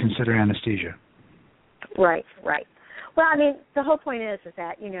consider anesthesia. Right. Well, I mean, the whole point is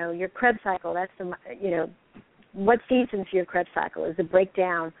that your Krebs cycle. That's what feeds into your Krebs cycle is the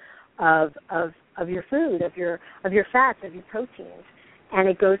breakdown of your food, of your fats, of your proteins, and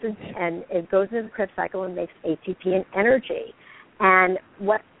it goes into the Krebs cycle and makes ATP and energy. And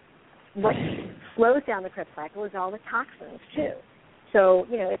what slows down the Krebs cycle is all the toxins too. So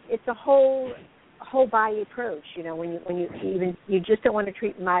it's a whole body approach. When you just don't want to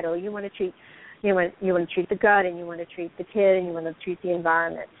treat mito, you want to treat the gut, and you want to treat the kid, and you want to treat the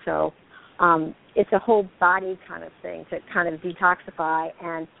environment. So it's a whole body kind of thing to kind of detoxify.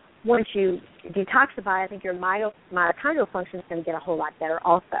 And once you detoxify, I think your mitochondrial function is going to get a whole lot better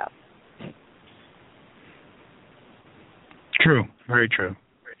also. True. Very true.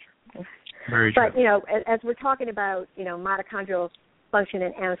 Very true. But, as we're talking about, mitochondrial function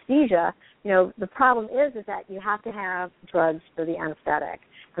in anesthesia, the problem is that you have to have drugs for the anesthetic.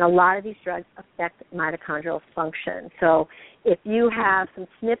 And a lot of these drugs affect mitochondrial function. So if you have some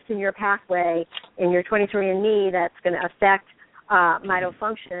SNPs in your pathway in your 23andMe that's going to affect mito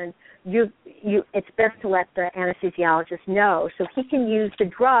function, it's best to let the anesthesiologist know so he can use the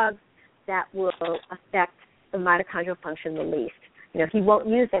drugs that will affect the mitochondrial function the least. He won't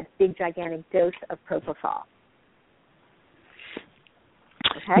use that big, gigantic dose of propofol.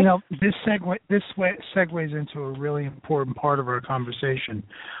 Okay? This segues into a really important part of our conversation,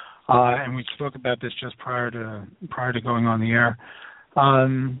 and we spoke about this just prior to going on the air.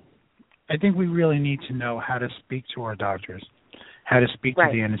 I think we really need to know how to speak to our doctors, how to speak to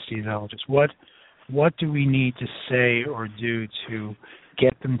the anesthesiologist. What do we need to say or do to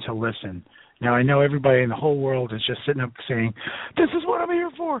get them to listen? Now, I know everybody in the whole world is just sitting up saying, "This is what I'm here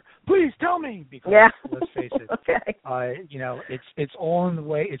for. Please tell me." Because let's face it, it's all in the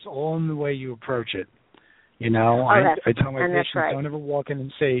way. It's all in the way you approach it. I tell my patients, don't ever walk in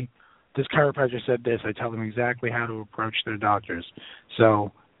and say, "This chiropractor said this." I tell them exactly how to approach their doctors.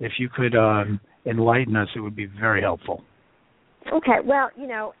 So, if you could enlighten us, it would be very helpful. Okay. Well,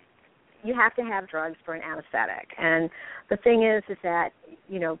 you have to have drugs for an anesthetic, and the thing is that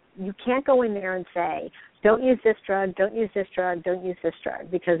you can't go in there and say, don't use this drug, don't use this drug, don't use this drug,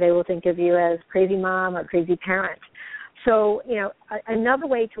 because they will think of you as crazy mom or crazy parent. So another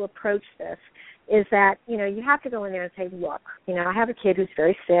way to approach this is that you have to go in there and say, look, I have a kid who's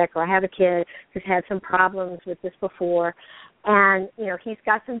very sick, or I have a kid who's had some problems with this before, and he's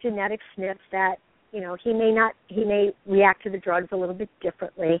got some genetic SNPs that he may react to the drugs a little bit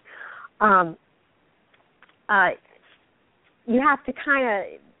differently. You have to kind of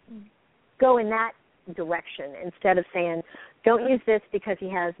go in that direction instead of saying, don't use this because he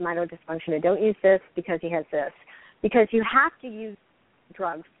has mito dysfunction, or don't use this because he has this. Because you have to use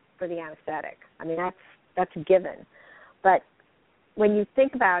drugs for the anesthetic. I mean, that's a given. But when you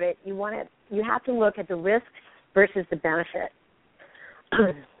think about it, you have to look at the risk versus the benefit.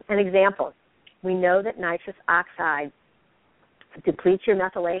 An example, we know that nitrous oxide depletes your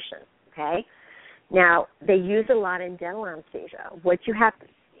methylation, okay? Now, they use a lot in dental anesthesia. What you have to,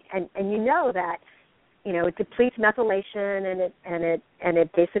 and that, it depletes methylation and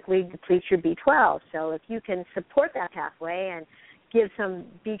it basically depletes your B12. So if you can support that pathway and give some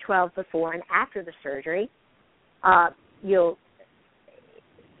B12 before and after the surgery,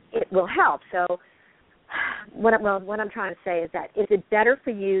 it will help. So what I'm trying to say is that, is it better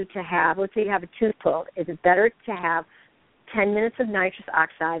for you to have, let's say you have a tooth pulled, is it better to have 10 minutes of nitrous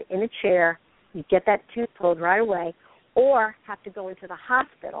oxide in a chair, you get that tooth pulled right away, or have to go into the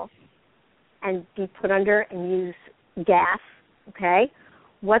hospital and be put under and use gas, okay?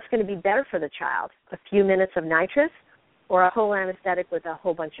 What's going to be better for the child, a few minutes of nitrous or a whole anesthetic with a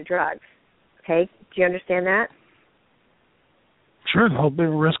whole bunch of drugs, okay? Do you understand that? Sure, the whole big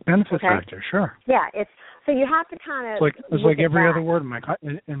risk-benefit factor, sure. Yeah, so you have to kind of it's like every other word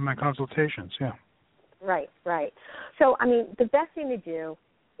in my consultations, yeah. Right. So, I mean, the best thing to do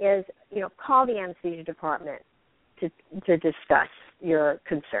is, call the anesthesia department to discuss your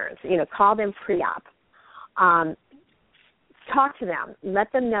concerns. Call them pre-op. Talk to them.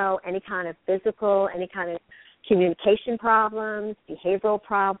 Let them know any kind of physical, any kind of communication problems, behavioral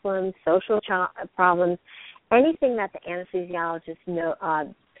problems, social problems, anything that the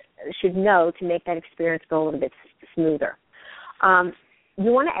anesthesiologist should know to make that experience go a little bit smoother.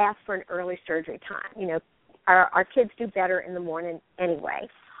 You want to ask for an early surgery time. Our kids do better in the morning anyway.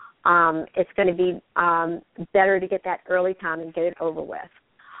 It's going to be better to get that early time and get it over with.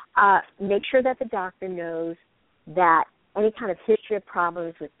 Make sure that the doctor knows that any kind of history of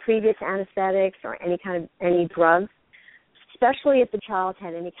problems with previous anesthetics or any drugs, especially if the child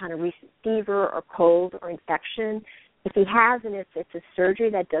had any kind of recent fever or cold or infection. If he has, and if it's a surgery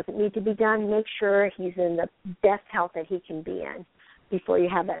that doesn't need to be done, make sure he's in the best health that he can be in before you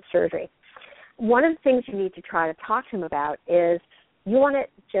have that surgery. One of the things you need to try to talk to him about is you want to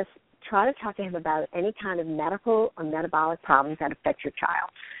just try to talk to him about any kind of medical or metabolic problems that affect your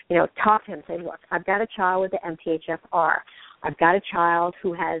child. Talk to him. Say, look, I've got a child with the MTHFR. I've got a child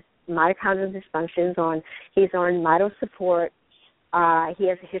who has mitochondrial dysfunctions. He's on mito support. He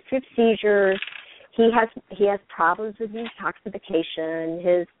has a history of seizures. He has problems with detoxification.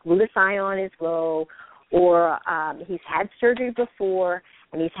 His glutathione is low, or he's had surgery before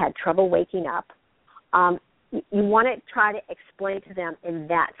and he's had trouble waking up. You want to try to explain to them in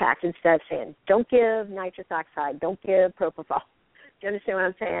that fact instead of saying, don't give nitrous oxide, don't give propofol. Do you understand what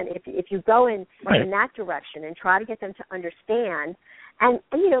I'm saying? If you go in that direction and try to get them to understand, and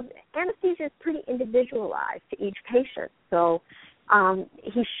anesthesia is pretty individualized to each patient, so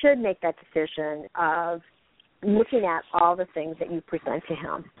he should make that decision of looking at all the things that you present to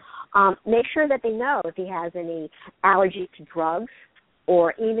him. Make sure that they know if he has any allergy to drugs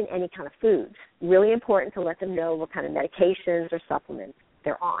or even any kind of foods. Really important to let them know what kind of medications or supplements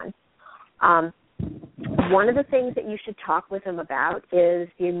they're on. One of the things that you should talk with them about is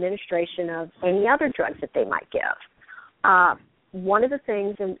the administration of any other drugs that they might give. One of the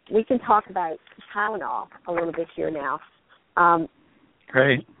things, and we can talk about Tylenol a little bit here now.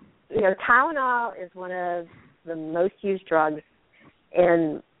 Great. Tylenol is one of the most used drugs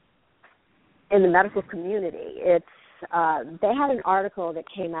in the medical community. It's they had an article that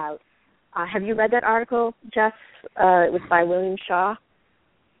came out. Have you read that article, Jess? It was by William Shaw.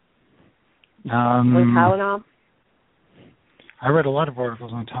 On Tylenol. I read a lot of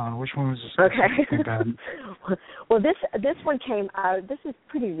articles on Tylenol. Which one was this? Okay. About? Well, this one came out. This is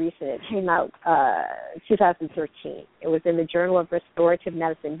pretty recent. It came out 2013. It was in the Journal of Restorative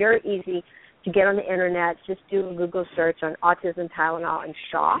Medicine. Very easy to get on the internet. Just do a Google search on autism, Tylenol, and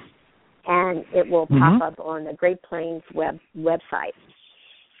Shaw, and it will pop up on the Great Plains website.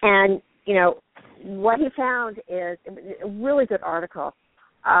 And what he found is a really good article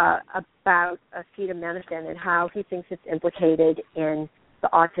about acetaminophen and how he thinks it's implicated in the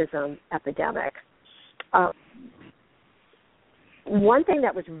autism epidemic. One thing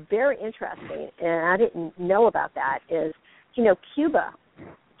that was very interesting, and I didn't know about that, is,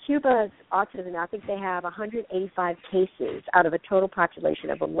 Cuba's autism, I think they have 185 cases out of a total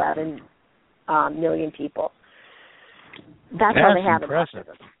population of 11 million people. That's how they have impressive.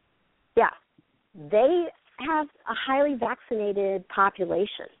 Autism. Yeah. They have a highly vaccinated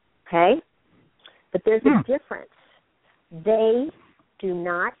population, okay? But there's a difference. They do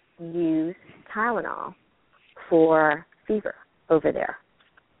not use Tylenol for fever over there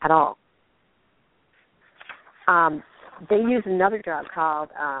at all. They use another drug called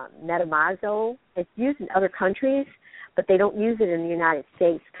metamizole. It's used in other countries, but they don't use it in the United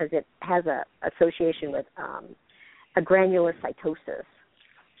States because it has a association with a granulocytosis.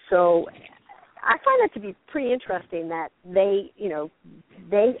 So I find that to be pretty interesting that they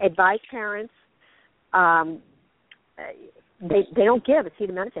advise parents. They don't give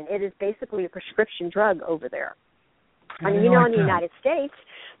acetaminophen. It is basically a prescription drug over there. I mean, in the United States,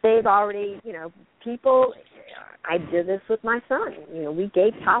 they've already, people. I did this with my son. We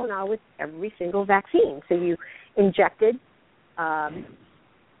gave Tylenol with every single vaccine. So you injected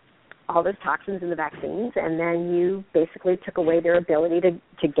all those toxins in the vaccines, and then you basically took away their ability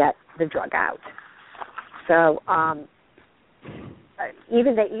to get the drug out. So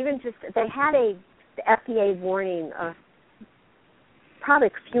they had the FDA warning probably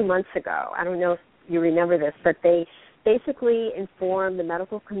a few months ago. I don't know if you remember this, but they basically informed the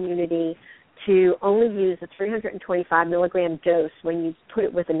medical community to only use a 325 milligram dose when you put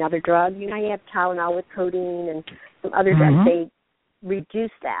it with another drug. You have Tylenol with codeine and some other drugs. They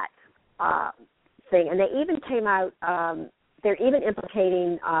reduced that thing. And they even came out, they're even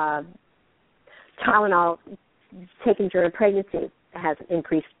implicating Tylenol taken during pregnancy has an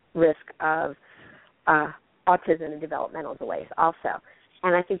increased risk of autism and developmental delays also.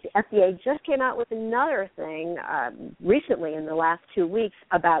 And I think the FDA just came out with another thing recently in the last 2 weeks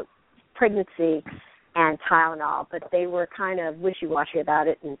about pregnancy and Tylenol, but they were kind of wishy-washy about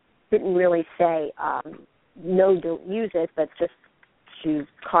it and didn't really say, no, don't use it, but just to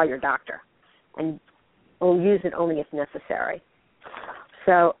call your doctor and use it only if necessary.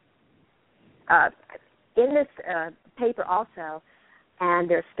 So in this paper also, and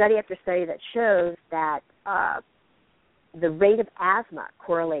there's study after study that shows that the rate of asthma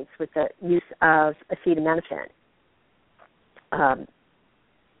correlates with the use of acetaminophen.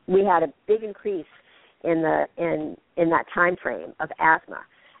 We had a big increase in that time frame of asthma,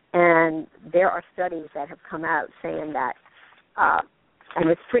 and there are studies that have come out saying that, and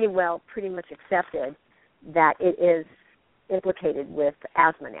it's pretty much accepted that it is implicated with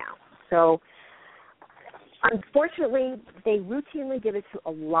asthma now. So unfortunately, they routinely give it to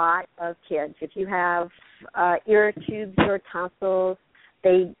a lot of kids. If you have ear tubes or tonsils,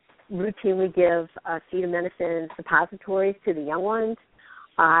 they routinely give acetaminophen suppositories to the young ones.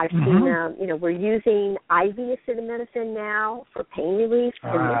 I've seen them, we're using IV acetaminophen now for pain relief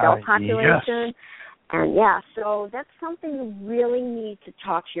in the adult population. Yes. And, so that's something you really need to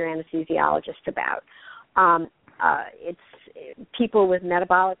talk to your anesthesiologist about. It's people with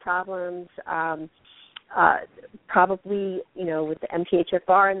metabolic problems, probably, with the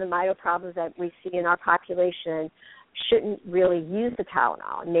MTHFR and the mito problems that we see in our population, shouldn't really use the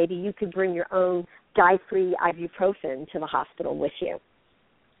Tylenol. Maybe you could bring your own dye-free ibuprofen to the hospital with you.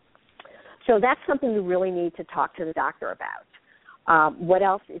 So that's something you really need to talk to the doctor about. What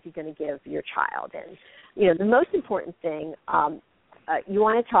else is he going to give your child? And, the most important thing you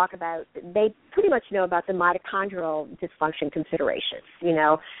want to talk about, they pretty much know about the mitochondrial dysfunction considerations.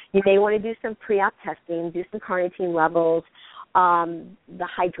 You may want to do some pre-op testing, do some carnitine levels, the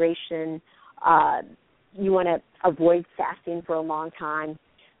hydration. You want to avoid fasting for a long time,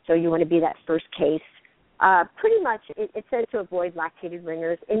 so you want to be that first case. Pretty much, it says to avoid lactated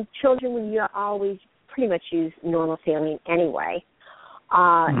ringers. In children, when you always pretty much use normal saline anyway.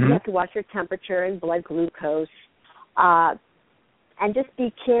 You have to watch your temperature and blood glucose. And just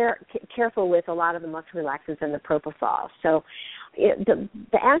be careful with a lot of the muscle relaxants and the propofol. So the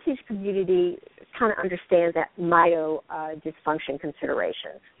anesthesia community kind of understands that mito dysfunction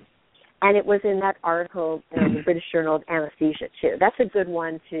considerations. And it was in that article in the British Journal of Anesthesia, too. That's a good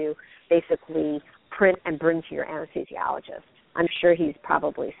one to basically print and bring to your anesthesiologist. I'm sure he's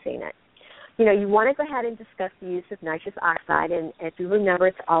probably seen it. You want to go ahead and discuss the use of nitrous oxide, and if you remember,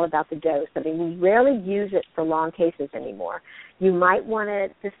 it's all about the dose. I mean, we rarely use it for long cases anymore. You might want to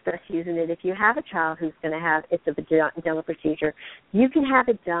discuss using it if you have a child who's going to have it's a dental procedure. You can have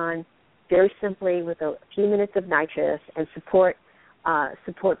it done very simply with a few minutes of nitrous and support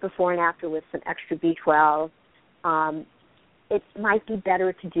before and after with some extra B12. It might be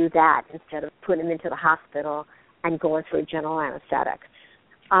better to do that instead of putting them into the hospital and going through a general anesthetic.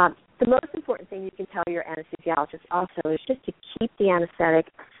 The most important thing you can tell your anesthesiologist also is just to keep the anesthetic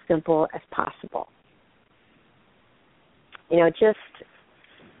as simple as possible. Just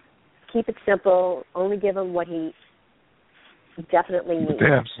keep it simple. Only give him what he definitely needs. They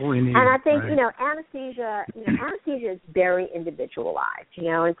absolutely need. And I think, right. anesthesia is very individualized,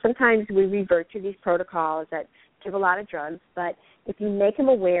 and sometimes we revert to these protocols that give a lot of drugs, but if you make him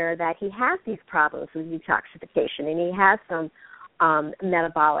aware that he has these problems with detoxification and he has some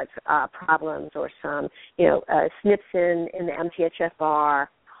metabolic problems or some, SNPs in the MTHFR,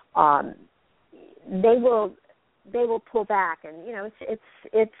 they will pull back, and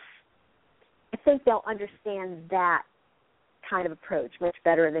it's. I think they'll understand that kind of approach much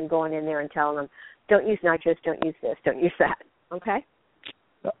better than going in there and telling them, don't use nitrous, don't use this, don't use that. Okay.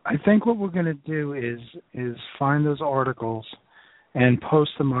 I think what we're going to do is find those articles and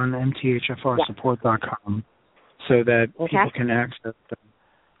post them on mthfrsupport.com. So that people can access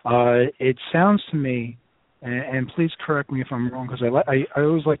them. It sounds to me, and please correct me if I'm wrong, because I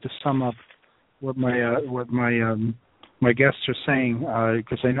always like to sum up what my guests are saying,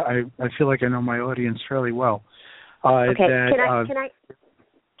 because I feel like I know my audience fairly well. Okay. That,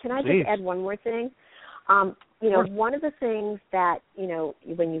 can I just add one more thing? One of the things that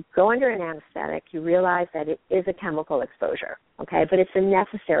when you go under an anesthetic, you realize that it is a chemical exposure. Okay, but it's a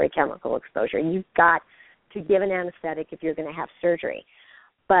necessary chemical exposure. You've got to give an anesthetic if you're going to have surgery.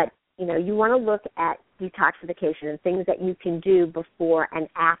 But, you want to look at detoxification and things that you can do before and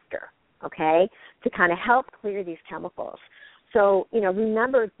after, okay, to kind of help clear these chemicals. So,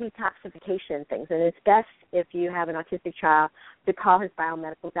 remember detoxification things, and it's best if you have an autistic child to call his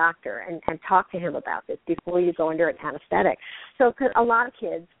biomedical doctor and talk to him about this before you go under an anesthetic. So, 'cause a lot of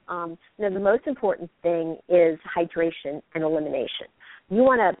kids, the most important thing is hydration and elimination. You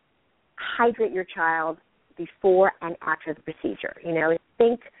want to hydrate your child before and after the procedure.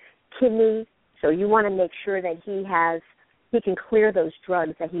 Think kidney, so you want to make sure that he can clear those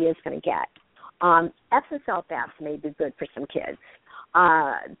drugs that he is going to get. Epsom salt baths may be good for some kids.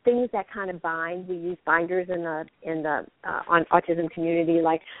 Things that kind of bind. We use binders in the on autism community,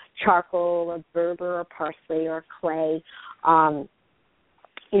 like charcoal or berber or parsley or clay.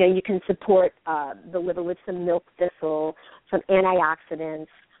 You can support the liver with some milk thistle, some antioxidants,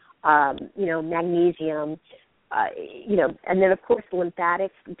 magnesium, and then of course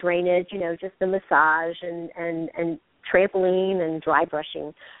lymphatic drainage. Just the massage and trampoline and dry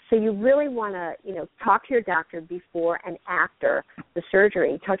brushing. So you really want to, talk to your doctor before and after the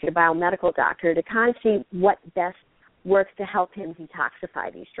surgery. Talk to your biomedical doctor to kind of see what best works to help him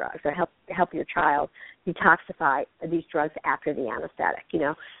detoxify these drugs, or help your child detoxify these drugs after the anesthetic.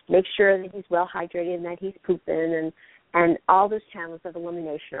 Make sure that he's well hydrated and that he's pooping, and all those channels of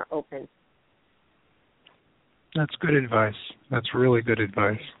elimination are open. That's good advice. That's really good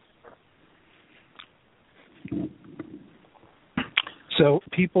advice. So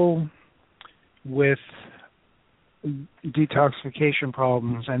people with detoxification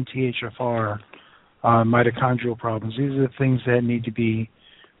problems, MTHFR, mitochondrial problems, these are the things that need to be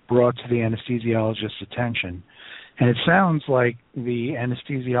brought to the anesthesiologist's attention. And it sounds like the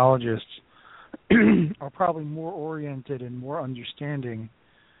anesthesiologists are probably more oriented and more understanding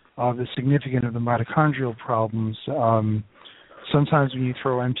of the significance of the mitochondrial problems. Sometimes when you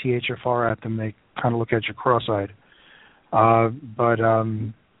throw MTHFR at them, they kind of look at you cross-eyed. Maybe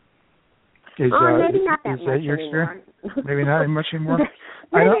not that is much that your anymore. experience? Maybe not much anymore.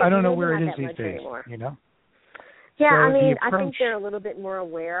 I don't know where it is these days. Anymore. Yeah, so I think they're a little bit more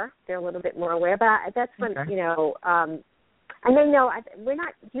aware. But that's when and they know we're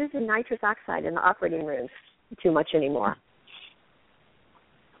not using nitrous oxide in the operating rooms too much anymore.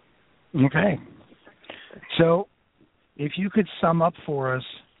 Okay. So, if you could sum up for us,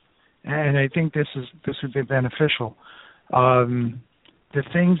 and I think this would be beneficial, the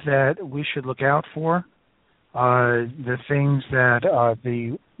things that we should look out for, the things that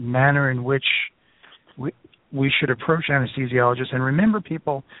the manner in which we should approach anesthesiologists. And remember,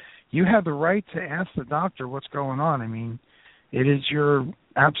 people, you have the right to ask the doctor what's going on. I mean, it is your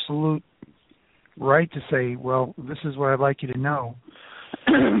absolute right to say, well, this is what I'd like you to know.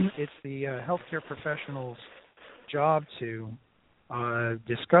 It's the healthcare professional's job to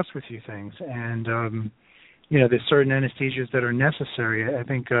discuss with you things. And, there's certain anesthesias that are necessary. I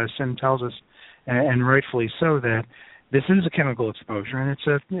think Sim tells us, and rightfully so, that this is a chemical exposure, and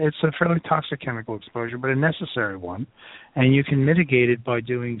it's a fairly toxic chemical exposure, but a necessary one. And you can mitigate it by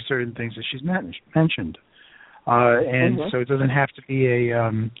doing certain things that she's mentioned. So it doesn't have to be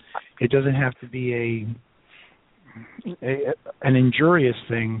an injurious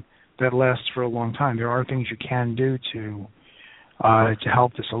thing that lasts for a long time. There are things you can do to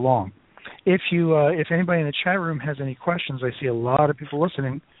help this along. If anybody in the chat room has any questions, I see a lot of people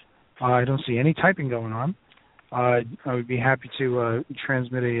listening. I don't see any typing going on. I would be happy to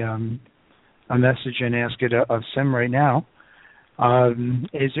transmit a message and ask it of Sim right now.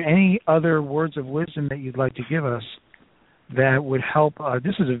 Is there any other words of wisdom that you'd like to give us that would help?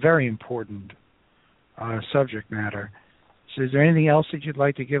 This is a very important subject matter. So is there anything else that you'd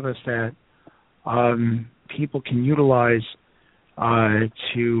like to give us that people can utilize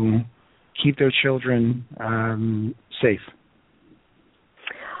to keep their children safe?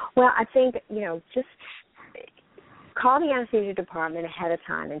 Well, I think, just call the anesthesia department ahead of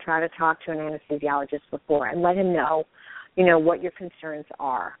time and try to talk to an anesthesiologist before and let him know, what your concerns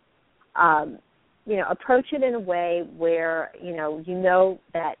are. Approach it in a way where,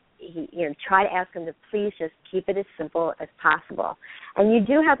 that try to ask him to please just keep it as simple as possible. And you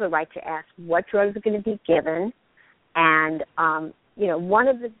do have the right to ask what drugs are going to be given. And, one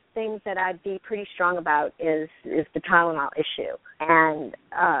of the things that I'd be pretty strong about is the Tylenol issue. And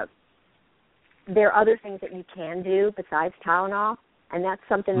there are other things that you can do besides Tylenol, and that's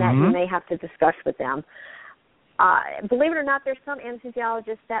something that you may have to discuss with them. Believe it or not, there's some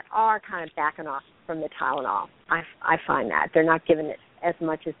anesthesiologists that are kind of backing off from the Tylenol. I find that. They're not giving it as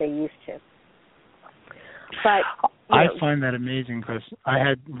much as they used to. But I find that amazing because I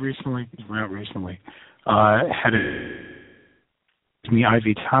had had me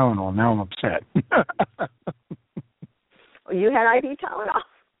IV Tylenol. Now I'm upset. You had IV Tylenol?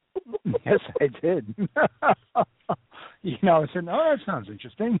 Yes, I did. you know, I said, oh, that sounds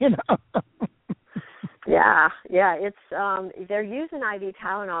interesting, you know. Yeah, it's they're using IV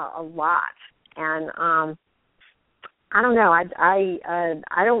Tylenol a lot, and I don't know.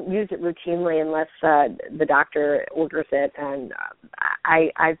 I don't use it routinely unless the doctor orders it, and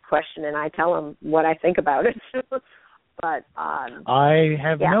I question and I tell him what I think about it. But I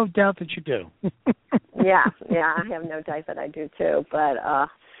have no doubt that you do. yeah, I have no doubt that I do too. But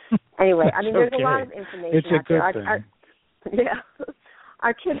anyway, I mean, there's a lot of information it's out there. It's a good thing.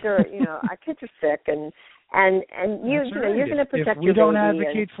 Our kids are, our kids are sick, and you're going to protect your baby. If we don't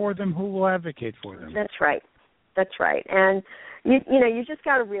advocate for them, who will advocate for them? That's right. And you just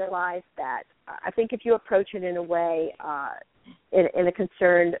got to realize that I think if you approach it in a way, in a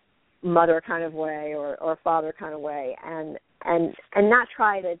concerned mother kind of way or father kind of way, and not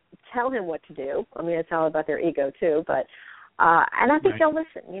try to tell him what to do. I mean, it's all about their ego too, but. And I think they'll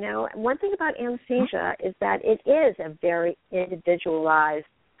listen. You know, one thing about anesthesia is that it is a very individualized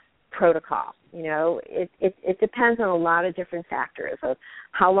protocol. You know, it depends on a lot of different factors of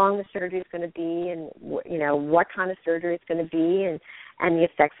how long the surgery is going to be, and what kind of surgery it's going to be, and the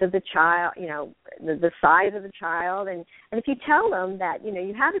effects of the child. You know, the size of the child, and if you tell them that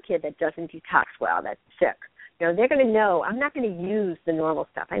you have a kid that doesn't detox well, that's sick. They're going to know I'm not going to use the normal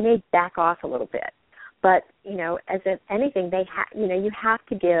stuff. I may back off a little bit. But, as in anything, you have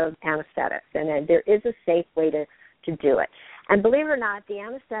to give anesthetics, and there is a safe way to do it. And believe it or not, the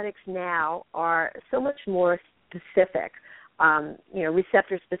anesthetics now are so much more specific,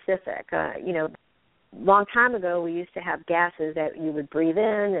 receptor specific. Long time ago, we used to have gases that you would breathe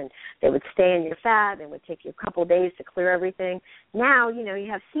in, and they would stay in your fat, and it would take you a couple of days to clear everything. Now, you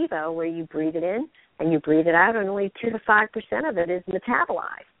have SIBO, where you breathe it in and you breathe it out, and only 2 to 5% of it is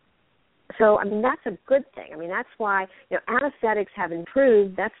metabolized. So, I mean, that's a good thing. I mean, that's why, anesthetics have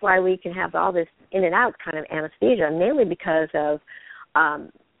improved. That's why we can have all this in and out kind of anesthesia, mainly because of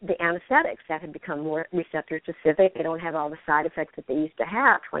the anesthetics that have become more receptor specific. They don't have all the side effects that they used to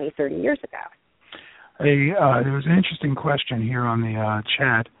have 20, 30 years ago. There was an interesting question here on the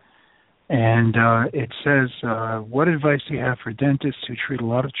chat, and it says, what advice do you have for dentists who treat a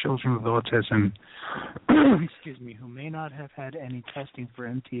lot of children with autism, who may not have had any testing for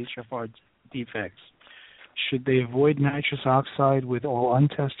MTHFR defects? Should they avoid nitrous oxide with all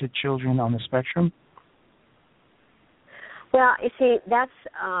untested children on the spectrum? Well, you see, that's...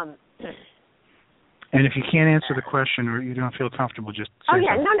 And if you can't answer the question or you don't feel comfortable, just say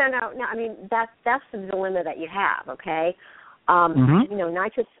something. No. I mean, that's the dilemma that you have, okay?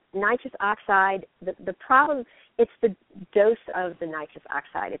 Nitrous oxide, the problem, it's the dose of the nitrous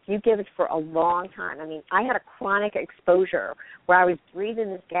oxide. If you give it for a long time, I mean, I had a chronic exposure where I was breathing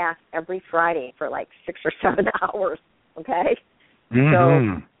this gas every Friday for like 6 or 7 hours, okay?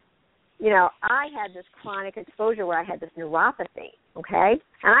 Mm-hmm. So, I had this chronic exposure where I had this neuropathy, okay?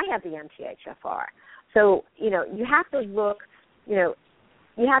 And I have the MTHFR. So, you have to look,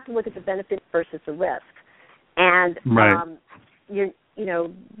 at the benefits versus the risk. And,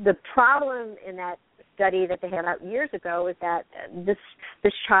 the problem in that study that they had out years ago is that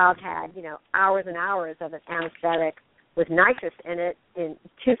this child had, hours and hours of an anesthetic with nitrous in it in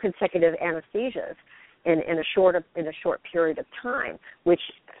 2 consecutive anesthesias in a short period of time, which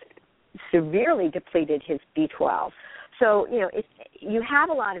severely depleted his B12. So, you have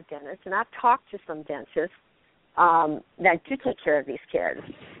a lot of dentists, and I've talked to some dentists that do take care of these kids.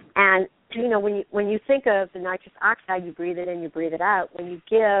 And, when you think of the nitrous oxide, you breathe it in, you breathe it out. When you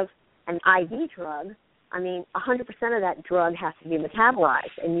give an IV drug, I mean, 100% of that drug has to be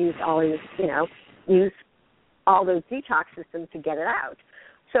metabolized and use all those detox systems to get it out.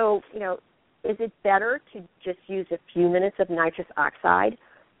 So, is it better to just use a few minutes of nitrous oxide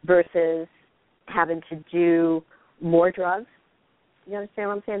versus having to do more drugs? You understand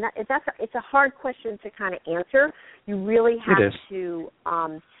what I'm saying? It's a hard question to kind of answer. You really have to,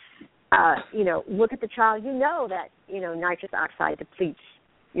 look at the child. You know that, nitrous oxide depletes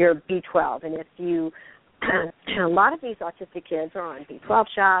your B12. And if you, a lot of these autistic kids are on B12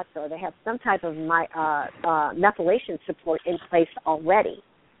 shots or they have some type of methylation support in place already,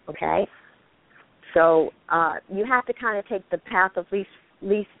 okay? So you have to kind of take the path of least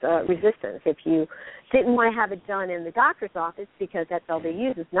resistance. If you didn't want to have it done in the doctor's office because that's all they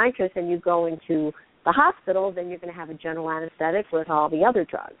use is nitrous, and you go into the hospital, then you're going to have a general anesthetic with all the other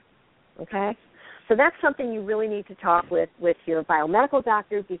drugs, okay? So that's something you really need to talk with your biomedical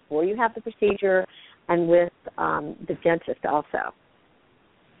doctor before you have the procedure, and with the dentist also.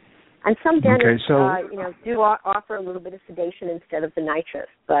 And some dentists, do offer a little bit of sedation instead of the nitrous,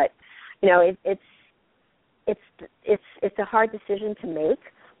 but it's a hard decision to make.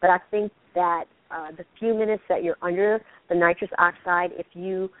 But I think that the few minutes that you're under the nitrous oxide, if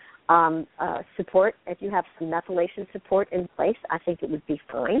you if you have some methylation support in place, I think it would be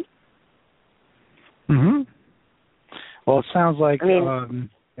fine. Mm-hmm. Well, it sounds like,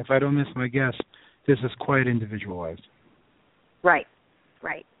 if I don't miss my guess, this is quite individualized. Right.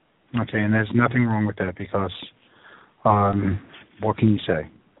 Okay, and there's nothing wrong with that because, what can you say?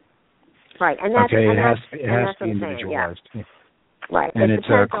 Right, and that's okay. And it has to be saying, individualized. yeah. Right, and it's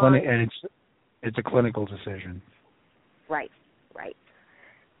a clinical decision. Right.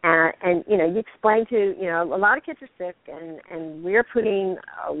 And you explain to a lot of kids are sick, and we're putting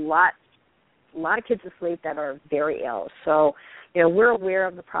a lot of kids to sleep that are very ill. So we're aware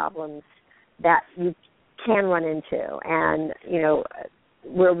of the problems that you can run into, and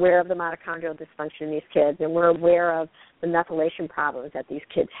we're aware of the mitochondrial dysfunction in these kids, and we're aware of the methylation problems that these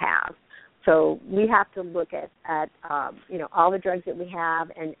kids have. So we have to look at all the drugs that we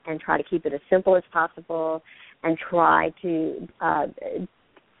have and try to keep it as simple as possible, and try to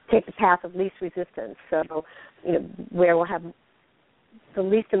take the path of least resistance. So where we'll have the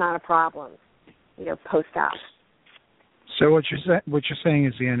least amount of problems post-op. So what you're saying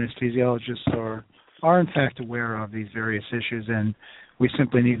is the anesthesiologists are in fact aware of these various issues, and we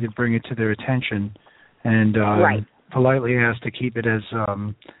simply need to bring it to their attention and politely ask to keep it as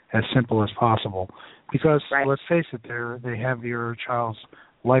simple as possible. Because let's face it, they have your child's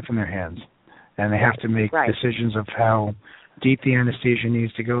life in their hands, and they have to make decisions of how deep the anesthesia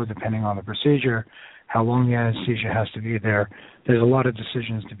needs to go, depending on the procedure, how long the anesthesia has to be there. There's a lot of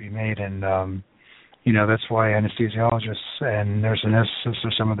decisions to be made, and that's why anesthesiologists and nurse anesthetists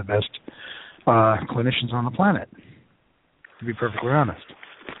are some of the best clinicians on the planet, to be perfectly honest.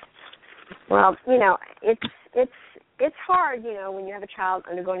 Well, it's hard, when you have a child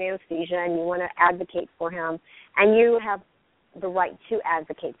undergoing anesthesia and you want to advocate for him, and you have the right to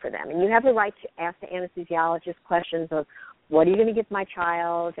advocate for them, and you have the right to ask the anesthesiologist questions of what are you going to give my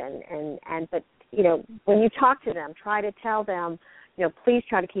child, but when you talk to them, try to tell them, please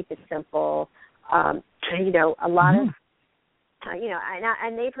try to keep it simple. A lot of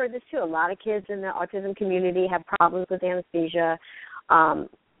and they've heard this too. A lot of kids in the autism community have problems with anesthesia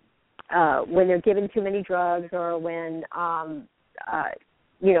when they're given too many drugs, or when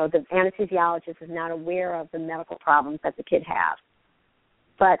the anesthesiologist is not aware of the medical problems that the kid has.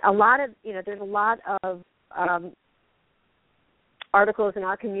 But there's a lot of articles in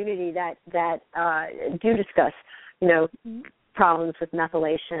our community that do discuss problems with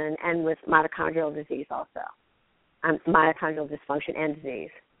methylation and with mitochondrial disease also. Mitochondrial dysfunction and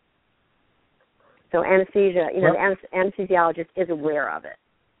disease. So anesthesia, the anesthesiologist is aware of it.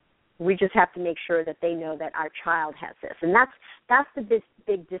 We just have to make sure that they know that our child has this. And that's the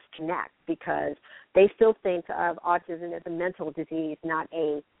big disconnect, because they still think of autism as a mental disease, not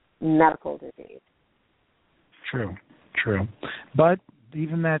a medical disease. True. But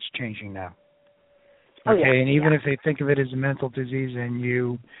even that's changing now. Okay, and even if they think of it as a mental disease and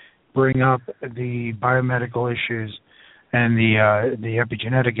you bring up the biomedical issues and the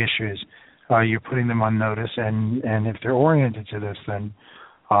epigenetic issues, you're putting them on notice, and if they're oriented to this, then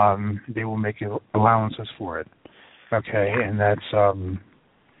they will make allowances for it. Okay, and that's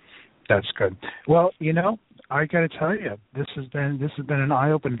good. Well, I got to tell you, this has been an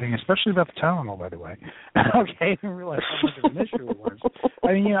eye-opening thing, especially about the Tylenol, by the way. Okay, I didn't realize how much of an issue it was.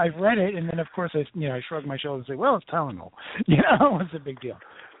 I mean, I've read it, and then of course I shrug my shoulders and say, well, it's Tylenol. It's a big deal.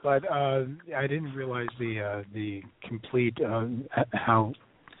 But I didn't realize the complete how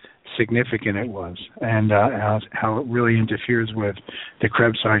significant it was, and how it really interferes with the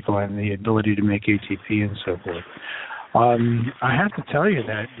Krebs cycle and the ability to make ATP and so forth. I have to tell you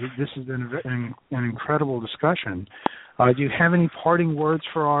that this has been an incredible discussion. Do you have any parting words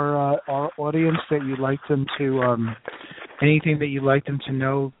for our audience that you'd like them to, anything that you'd like them to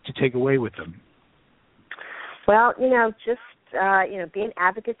know to take away with them? Well, just be an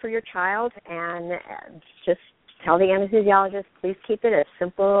advocate for your child, and just tell the anesthesiologist, please keep it as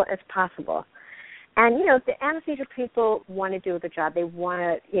simple as possible. And, the anesthesia people want to do a good job. They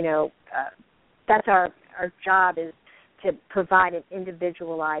want to, that's our job, is to provide an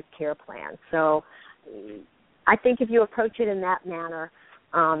individualized care plan. So I think if you approach it in that manner,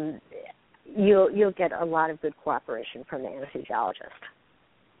 you'll get a lot of good cooperation from the anesthesiologist.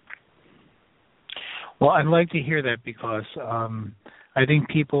 Well, I'd like to hear that, because I think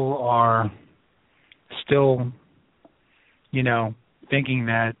people are still, thinking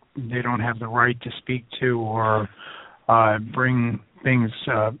that they don't have the right to speak to or bring things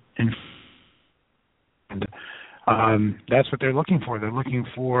in. That's what they're looking for. They're looking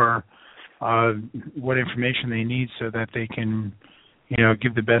for what information they need so that they can,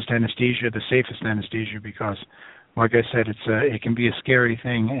 give the best anesthesia, the safest anesthesia, because, like I said, it can be a scary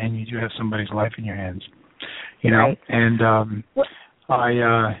thing, and you do have somebody's life in your hands. Right. And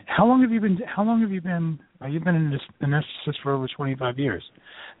how long have you been? You've been an anesthetist for over 25 years.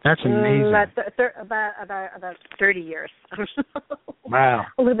 That's amazing. About 30 years. Wow.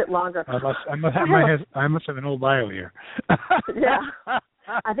 A little bit longer. I must have an old bio here. Yeah.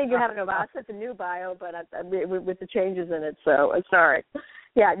 I think you have no bio. It's a new bio, but with the changes in it, so sorry.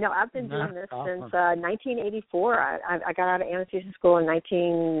 Yeah, no, I've been doing this since 1984. I got out of anesthesia school in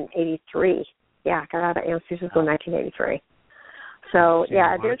 1983. Yeah, I got out of anesthesia school in 1983. So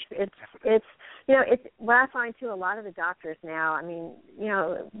yeah, it's what I find too. A lot of the doctors now, I mean,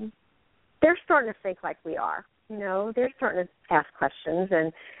 they're starting to think like we are. They're starting to ask questions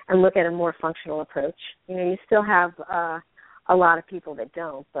and look at a more functional approach. You still have a lot of people that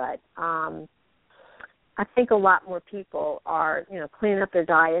don't, but I think a lot more people are, cleaning up their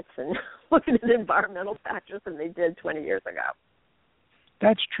diets and looking at environmental factors than they did 20 years ago.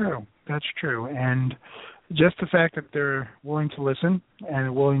 That's true. And just the fact that they're willing to listen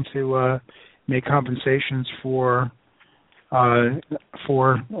and willing to make compensations for the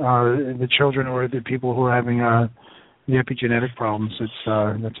children or the people who are having the epigenetic problems,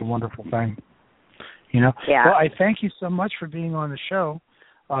 that's a wonderful thing. Yeah. Well, I thank you so much for being on the show.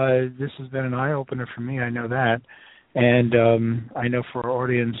 This has been an eye-opener for me, I know that. And I know for our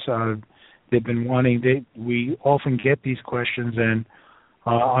audience, they've been wanting, we often get these questions, and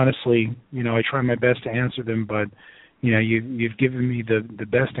honestly, I try my best to answer them, but, you've given me the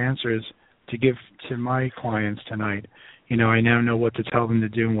best answers to give to my clients tonight. I now know what to tell them to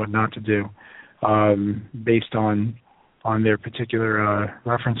do and what not to do based on their particular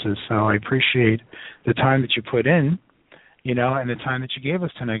references. So I appreciate the time that you put in, and the time that you gave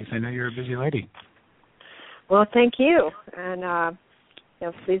us tonight, because I know you're a busy lady. Well, thank you. And,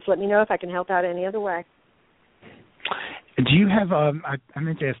 please let me know if I can help out any other way. Do you have, I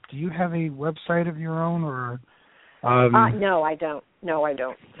meant to ask, do you have a website of your own, or? No, I don't. Yeah,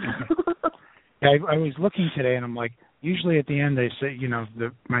 I was looking today, and I'm like, usually at the end they say,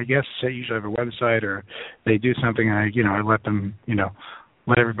 my guests usually have a website or they do something, and I let them,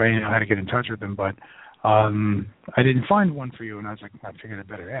 let everybody know how to get in touch with them. But I didn't find one for you, and I was like, I figured I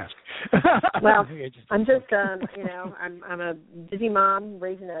better ask. Well, I'm just, I'm a busy mom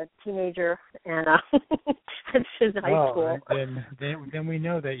raising a teenager, and it's in high school. Then we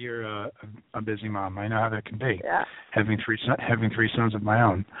know that you're a busy mom. I know how that can be. Yeah. Having three sons of my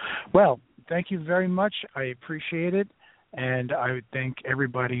own. Well, thank you very much. I appreciate it, and I would thank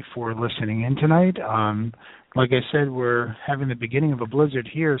everybody for listening in tonight. Like I said, we're having the beginning of a blizzard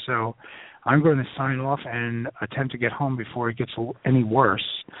here, so I'm going to sign off and attempt to get home before it gets any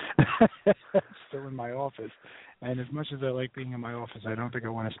worse. Still in my office. And as much as I like being in my office, I don't think I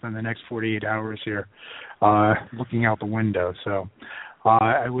want to spend the next 48 hours here looking out the window. So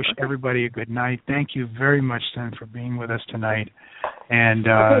I wish everybody a good night. Thank you very much, Sen, for being with us tonight. And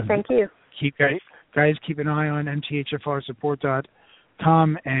okay, thank you. Guys, keep an eye on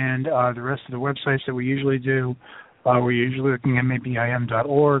mthfrsupport.com and the rest of the websites that we usually do. We're usually looking at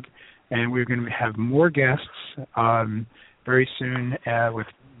mabim.org, and we're going to have more guests very soon with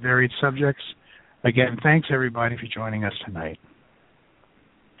varied subjects. Again, thanks everybody for joining us tonight.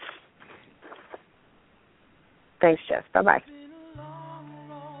 Thanks, Jeff. Bye-bye.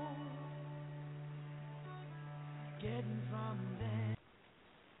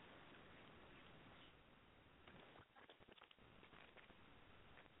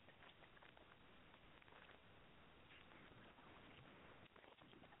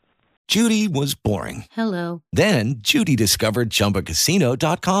 Judy was boring. Hello. Then Judy discovered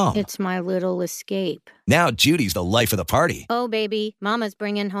ChumbaCasino.com. It's my little escape. Now Judy's the life of the party. Oh, baby, mama's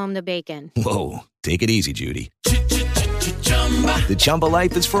bringing home the bacon. Whoa, take it easy, Judy. The Chumba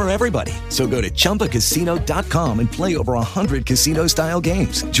life is for everybody. So go to ChumbaCasino.com and play over 100 casino-style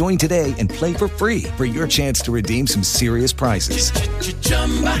games. Join today and play for free for your chance to redeem some serious prizes.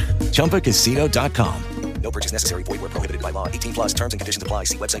 ChumbaCasino.com. No purchase necessary. Void where prohibited by law. 18+ terms and conditions apply.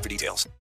 See website for details.